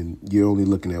 and you're only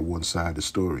looking at one side of the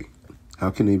story.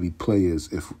 How can they be players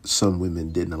if some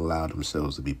women didn't allow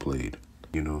themselves to be played?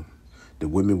 You know, the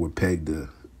women were pegged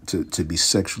to be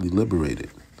sexually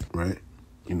liberated, right?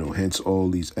 You know, hence all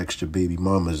these extra baby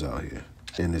mamas out here.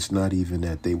 And it's not even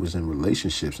that they was in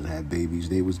relationships and had babies.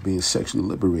 They was being sexually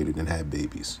liberated and had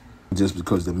babies. Just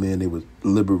because the man they were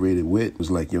liberated with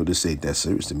was like, yo, this ain't that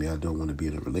serious to me. I don't want to be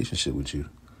in a relationship with you.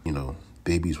 You know,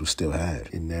 babies were still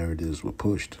had and narratives were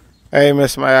pushed. Hey,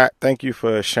 Miss Maya, thank you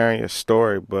for sharing your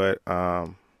story. But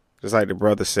just like the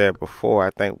brother said before, I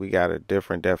think we got a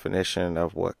different definition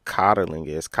of what coddling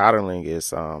is. Coddling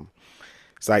is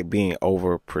it's like being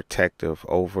overprotective,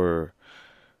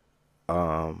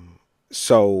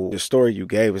 so the story you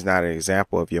gave is not an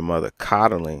example of your mother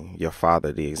coddling your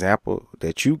father. The example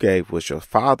that you gave was your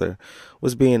father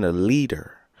was being a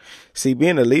leader. See,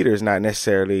 being a leader is not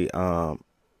necessarily,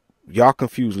 y'all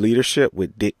confuse leadership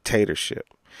with dictatorship.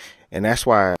 And that's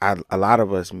why a lot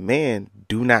of us men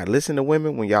do not listen to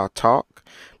women when y'all talk,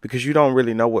 because you don't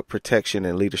really know what protection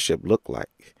and leadership look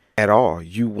like at all.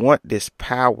 You want this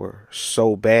power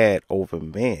so bad over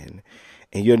men,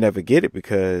 and you'll never get it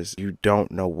because you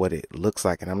don't know what it looks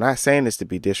like. And I'm not saying this to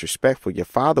be disrespectful. Your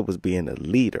father was being a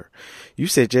leader. You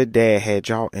said your dad had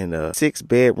y'all in a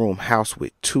 6-bedroom house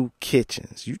with 2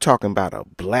 kitchens. You talking about a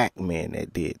black man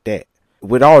that did that.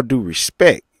 With all due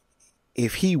respect,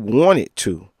 if he wanted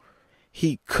to,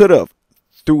 he could have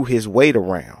threw his weight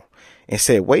around and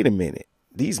said, wait a minute,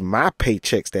 these my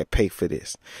paychecks that pay for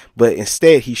this. But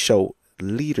instead he showed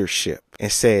leadership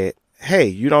and said, hey,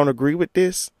 you don't agree with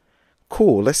this?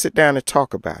 Cool, let's sit down and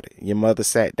talk about it. Your mother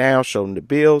sat down, showed him the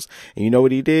bills, and you know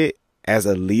what he did? As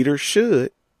a leader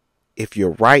should. If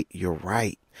you're right, you're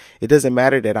right. It doesn't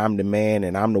matter that I'm the man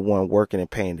and I'm the one working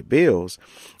and paying the bills,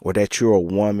 or that you're a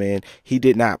woman. He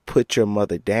did not put your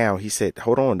mother down. He said,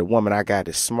 hold on, the woman I got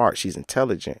is smart. She's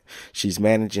intelligent. She's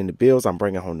managing the bills. I'm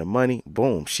bringing home the money.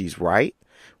 Boom, she's right.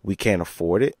 We can't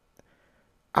afford it.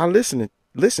 I listen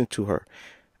to her.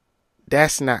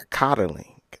 That's not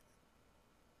coddling.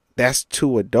 That's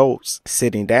 2 adults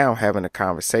sitting down, having a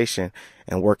conversation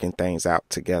and working things out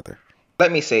together.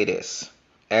 Let me say this.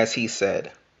 As he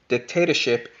said,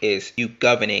 dictatorship is you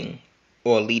governing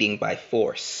or leading by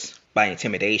force, by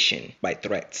intimidation, by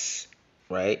threats,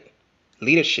 right?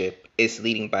 Leadership is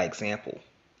leading by example,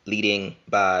 leading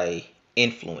by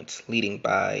influence, leading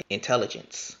by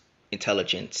intelligence,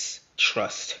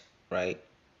 trust, right?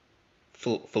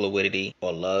 Fluidity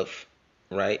or love,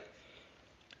 right?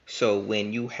 So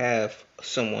when you have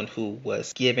someone who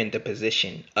was given the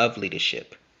position of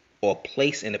leadership or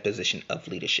placed in a position of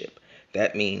leadership,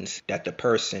 that means that the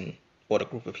person or the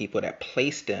group of people that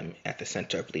placed them at the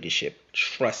center of leadership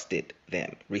trusted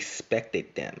them,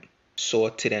 respected them, saw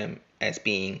to them as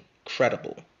being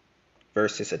credible,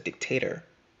 versus a dictator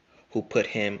who put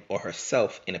him or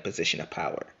herself in a position of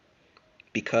power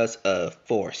because of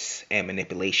force and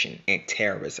manipulation and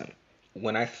terrorism.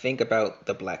 When I think about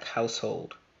the black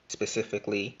household,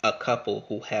 specifically a couple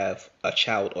who have a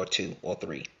child or 2 or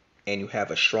 3, and you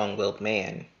have a strong-willed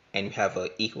man and you have an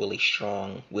equally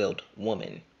strong-willed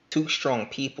woman, 2 strong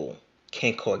people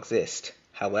can coexist.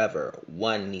 However,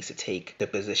 one needs to take the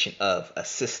position of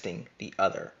assisting the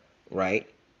other, right?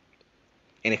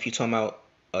 And if you're talking about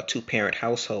a 2-parent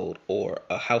household or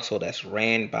a household that's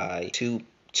ran by two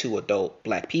adult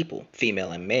black people,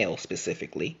 female and male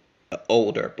specifically, the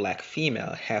older black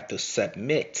female have to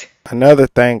submit. Another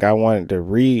thing I wanted to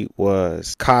read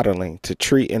was coddling, to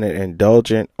treat in an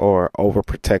indulgent or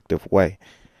overprotective way.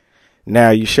 Now,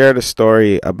 you shared a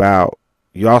story about,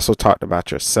 you also talked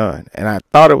about your son, and I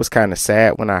thought it was kind of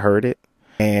sad when I heard it.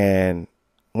 And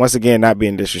once again, not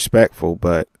being disrespectful,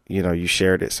 but you know, you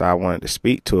shared it, so I wanted to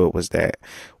speak to it, was that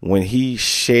when he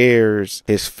shares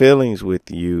his feelings with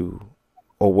you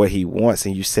or what he wants,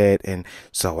 and you said, and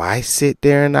so I sit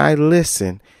there and I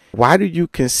listen. Why do you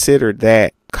consider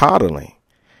that coddling?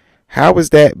 How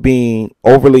is that being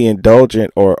overly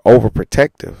indulgent or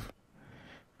overprotective?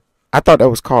 I thought that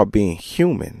was called being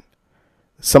human.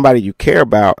 Somebody you care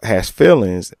about has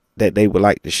feelings that they would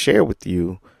like to share with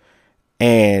you,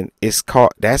 and it's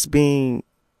called, that's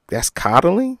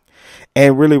coddling.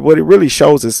 And really, what it really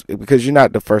shows is, because you're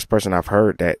not the first person I've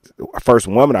heard that, first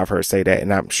woman I've heard say that,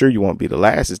 and I'm sure you won't be the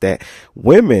last, is that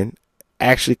women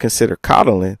actually consider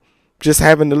coddling just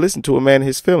having to listen to a man and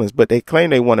his feelings. But they claim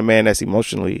they want a man that's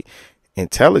emotionally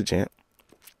intelligent.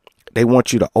 They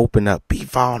want you to open up, be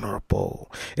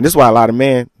vulnerable. And this is why a lot of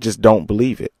men just don't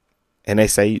believe it. And they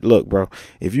say, look, bro,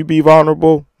 if you be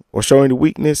vulnerable or showing the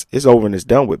weakness, it's over and it's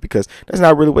done with, because that's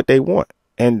not really what they want.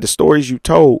 And the stories you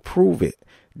told prove it,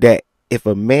 that if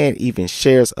a man even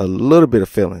shares a little bit of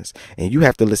feelings and you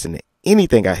have to listen to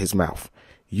anything out his mouth,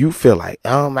 you feel like,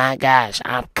 oh my gosh,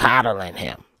 I'm coddling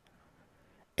him.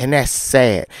 And that's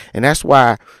sad. And that's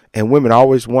why, and women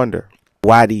always wonder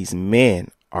why these men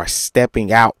are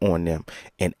stepping out on them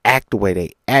and act the way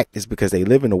they act, is because they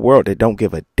live in a world that don't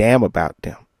give a damn about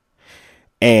them.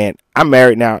 And I'm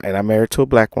married now, and I'm married to a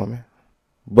black woman.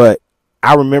 But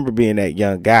I remember being that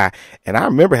young guy, and I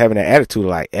remember having that attitude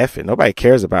like, F it, nobody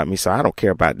cares about me, so I don't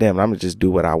care about them. I'm going to just do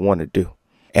what I want to do.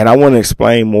 And I want to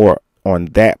explain more on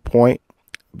that point,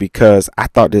 because I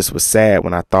thought this was sad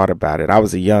when I thought about it. I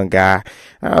was a young guy.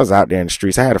 I was out there in the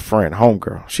streets. I had a friend,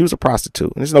 homegirl. She was a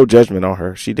prostitute. There's no judgment on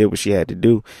her. She did what she had to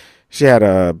do. She had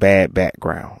a bad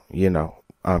background,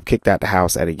 kicked out the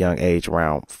house at a young age,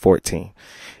 around 14.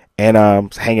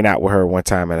 And hanging out with her one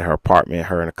time at her apartment,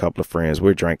 her and a couple of friends.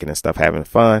 We're drinking and stuff, having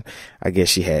fun. I guess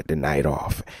she had the night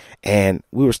off. And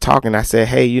we was talking. I said,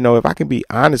 hey, if I can be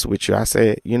honest with you, I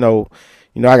said, I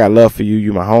got love for you.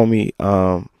 You my homie.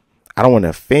 I don't want to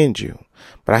offend you.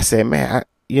 But I said, man,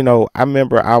 I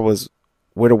remember I was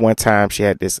with her one time. She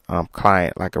had this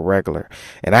client, like a regular.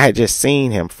 And I had just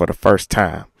seen him for the first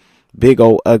time. Big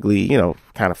old ugly,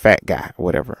 kind of fat guy,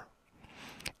 whatever.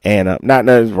 And not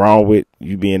nothing wrong with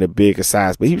you being a bigger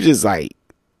size, but he was just like,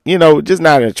 just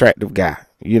not an attractive guy,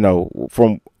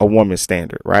 from a woman's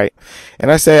standard, right?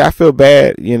 And I said, I feel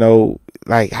bad,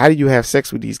 like, how do you have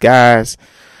sex with these guys?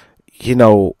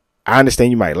 I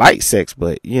understand you might like sex,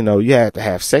 but, you have to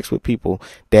have sex with people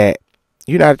that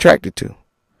you're not attracted to.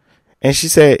 And she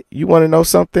said, you want to know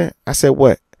something? I said,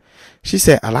 what? She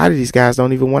said, a lot of these guys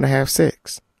don't even want to have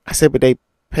sex. I said, but they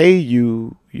pay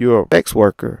you, you're a sex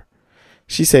worker.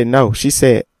 She said, no. She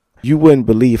said, you wouldn't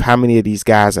believe how many of these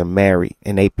guys are married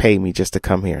and they pay me just to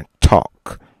come here and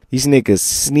talk. These niggas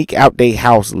sneak out their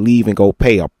house, leave, and go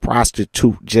pay a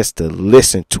prostitute just to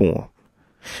listen to them.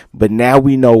 But now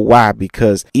we know why,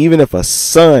 because even if a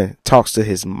son talks to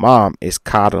his mom, it's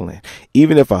coddling.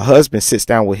 Even if a husband sits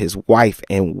down with his wife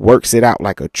and works it out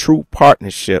like a true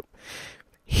partnership,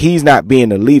 he's not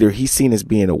being a leader. He's seen as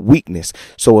being a weakness.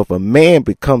 So if a man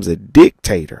becomes a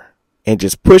dictator and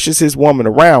just pushes his woman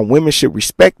around, women should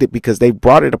respect it because they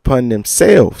brought it upon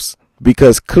themselves.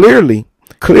 Because clearly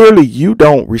you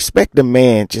don't respect the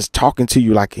man just talking to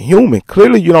you like a human.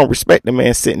 Clearly you don't respect the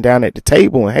man sitting down at the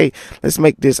table and, hey, let's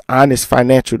make this honest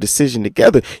financial decision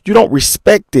together. You don't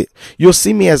respect it. You'll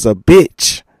see me as a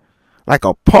bitch, like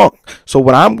a punk. So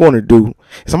what I'm going to do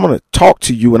is I'm going to talk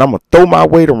to you and I'm going to throw my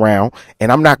weight around,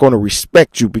 and I'm not going to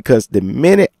respect you, because the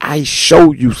minute I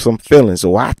show you some feelings,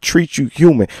 or I treat you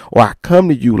human, or I come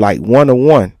to you like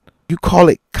one-on-one, you call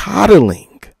it coddling.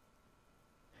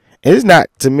 And it's not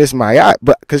to miss my eye,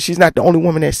 but because she's not the only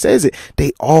woman that says it.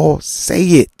 They all say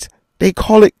it. They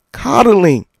call it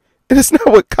coddling. And it's not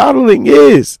what coddling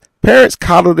is. Parents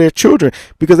coddle their children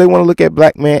because they want to look at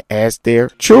black men as their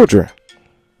children.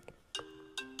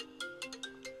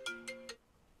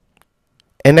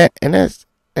 And that's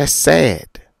sad.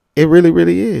 It really,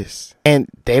 really is. And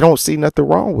they don't see nothing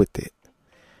wrong with it.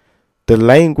 The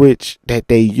language that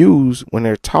they use when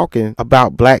they're talking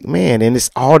about black men, and it's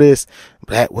all this,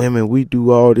 black women, we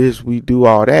do all this, we do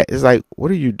all that. It's like, what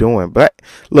are you doing? Black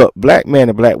men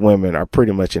and black women are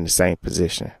pretty much in the same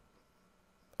position.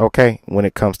 Okay, when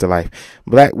it comes to life,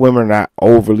 black women are not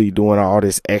overly doing all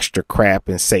this extra crap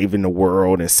and saving the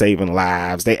world and saving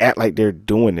lives. They act like they're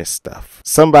doing this stuff.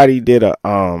 Somebody did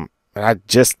and I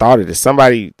just thought of this.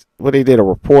 They did a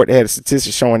report. They had a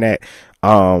statistic showing that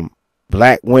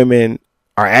black women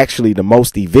are actually the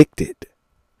most evicted.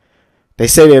 They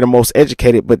say they're the most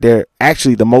educated, but they're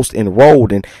actually the most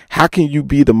enrolled. And how can you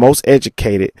be the most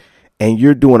educated and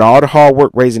you're doing all the hard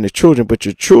work raising the children, but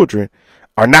your children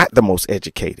are not the most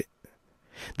educated?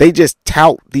 They just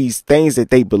tout these things that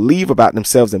they believe about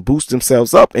themselves and boost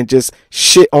themselves up and just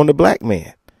shit on the black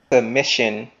man.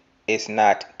 Submission is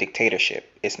not dictatorship.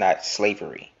 It's not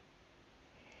slavery.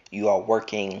 You are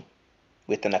working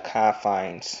within the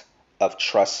confines of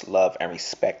trust, love, and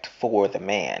respect for the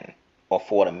man, or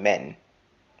for the men,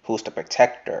 who's the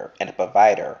protector and the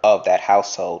provider of that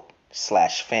household /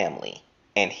 family.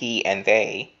 And he and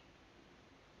they,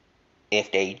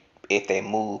 if they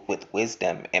move with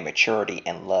wisdom and maturity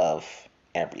and love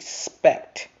and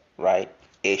respect, right,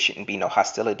 it shouldn't be no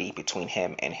hostility between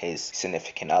him and his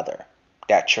significant other.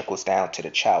 That trickles down to the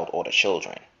child or the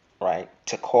children, right,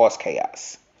 to cause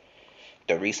chaos.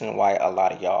 The reason why a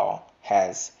lot of y'all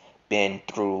has been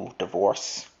through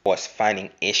divorce or is finding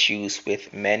issues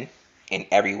with men in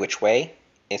every which way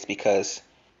is because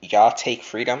y'all take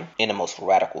freedom in the most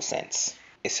radical sense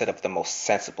instead of the most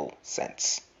sensible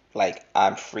sense. Like,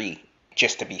 I'm free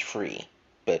just to be free.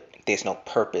 but there's no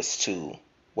purpose to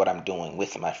what I'm doing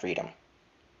with my freedom.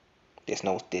 There's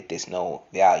no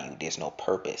value, there's no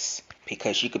purpose,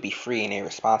 because you could be free and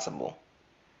irresponsible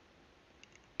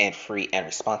and free and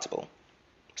responsible.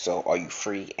 So are you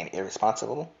free and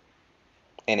irresponsible?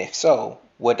 And if so,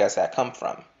 where does that come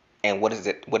from? And what is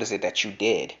it that you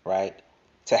did, right,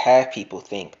 to have people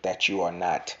think that you are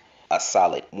not a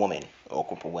solid woman or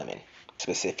group of women,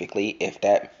 specifically if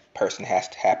that person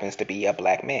happens to be a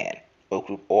black man or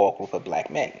group of black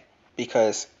men?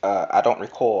 Because I don't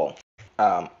recall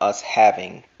us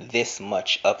having this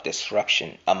much of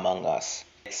disruption among us,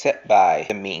 except by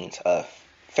the means of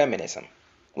feminism,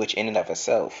 which in and of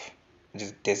itself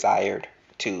desired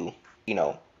to,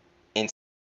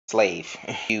 enslave,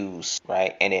 use,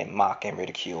 right, and then mock and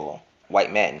ridicule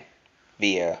white men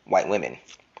via white women.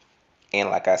 And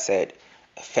like I said,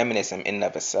 feminism in and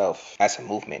of itself, as a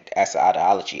movement, as an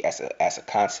ideology, as a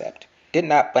concept, did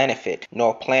not benefit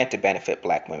nor plan to benefit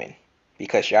black women,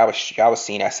 because y'all was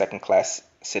seen as second class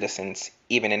citizens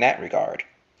even in that regard.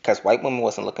 Because white women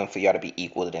wasn't looking for y'all to be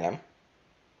equal to them.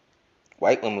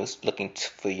 White women was looking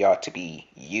for y'all to be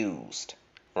used,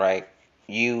 right?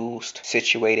 Used,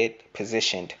 situated,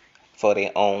 positioned for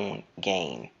their own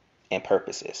gain and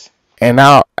purposes. And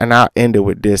I'll end it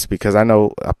with this, because I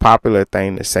know a popular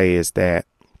thing to say is that,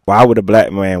 why would a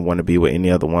black man want to be with any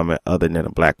other woman other than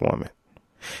a black woman?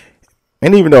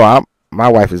 And even though my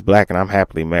wife is black and I'm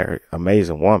happily married,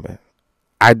 amazing woman,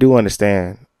 I do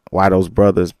understand why those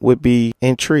brothers would be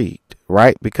intrigued,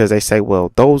 right? Because they say,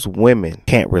 well, those women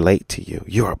can't relate to you.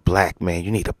 You're a black man.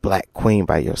 You need a black queen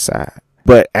by your side.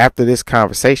 But after this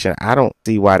conversation, I don't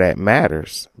see why that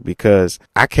matters, because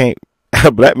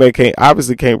a black man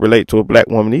obviously can't relate to a black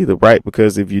woman either, right?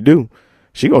 Because if you do,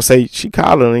 she gonna say she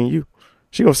collaring you.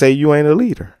 She gonna say you ain't a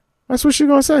leader. That's what she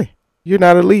gonna say. You're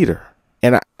not a leader.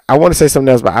 And I want to say something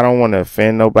else, but I don't want to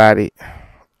offend nobody.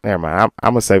 Never mind.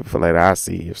 I'm gonna save it for later. I'll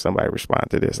see if somebody responds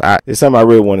to this. It's something I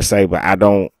really want to say, but I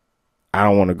don't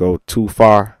want to go too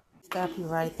far. Stop you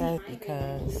right there,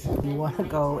 because you want to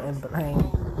go and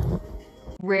blame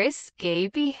Risque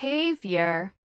behavior.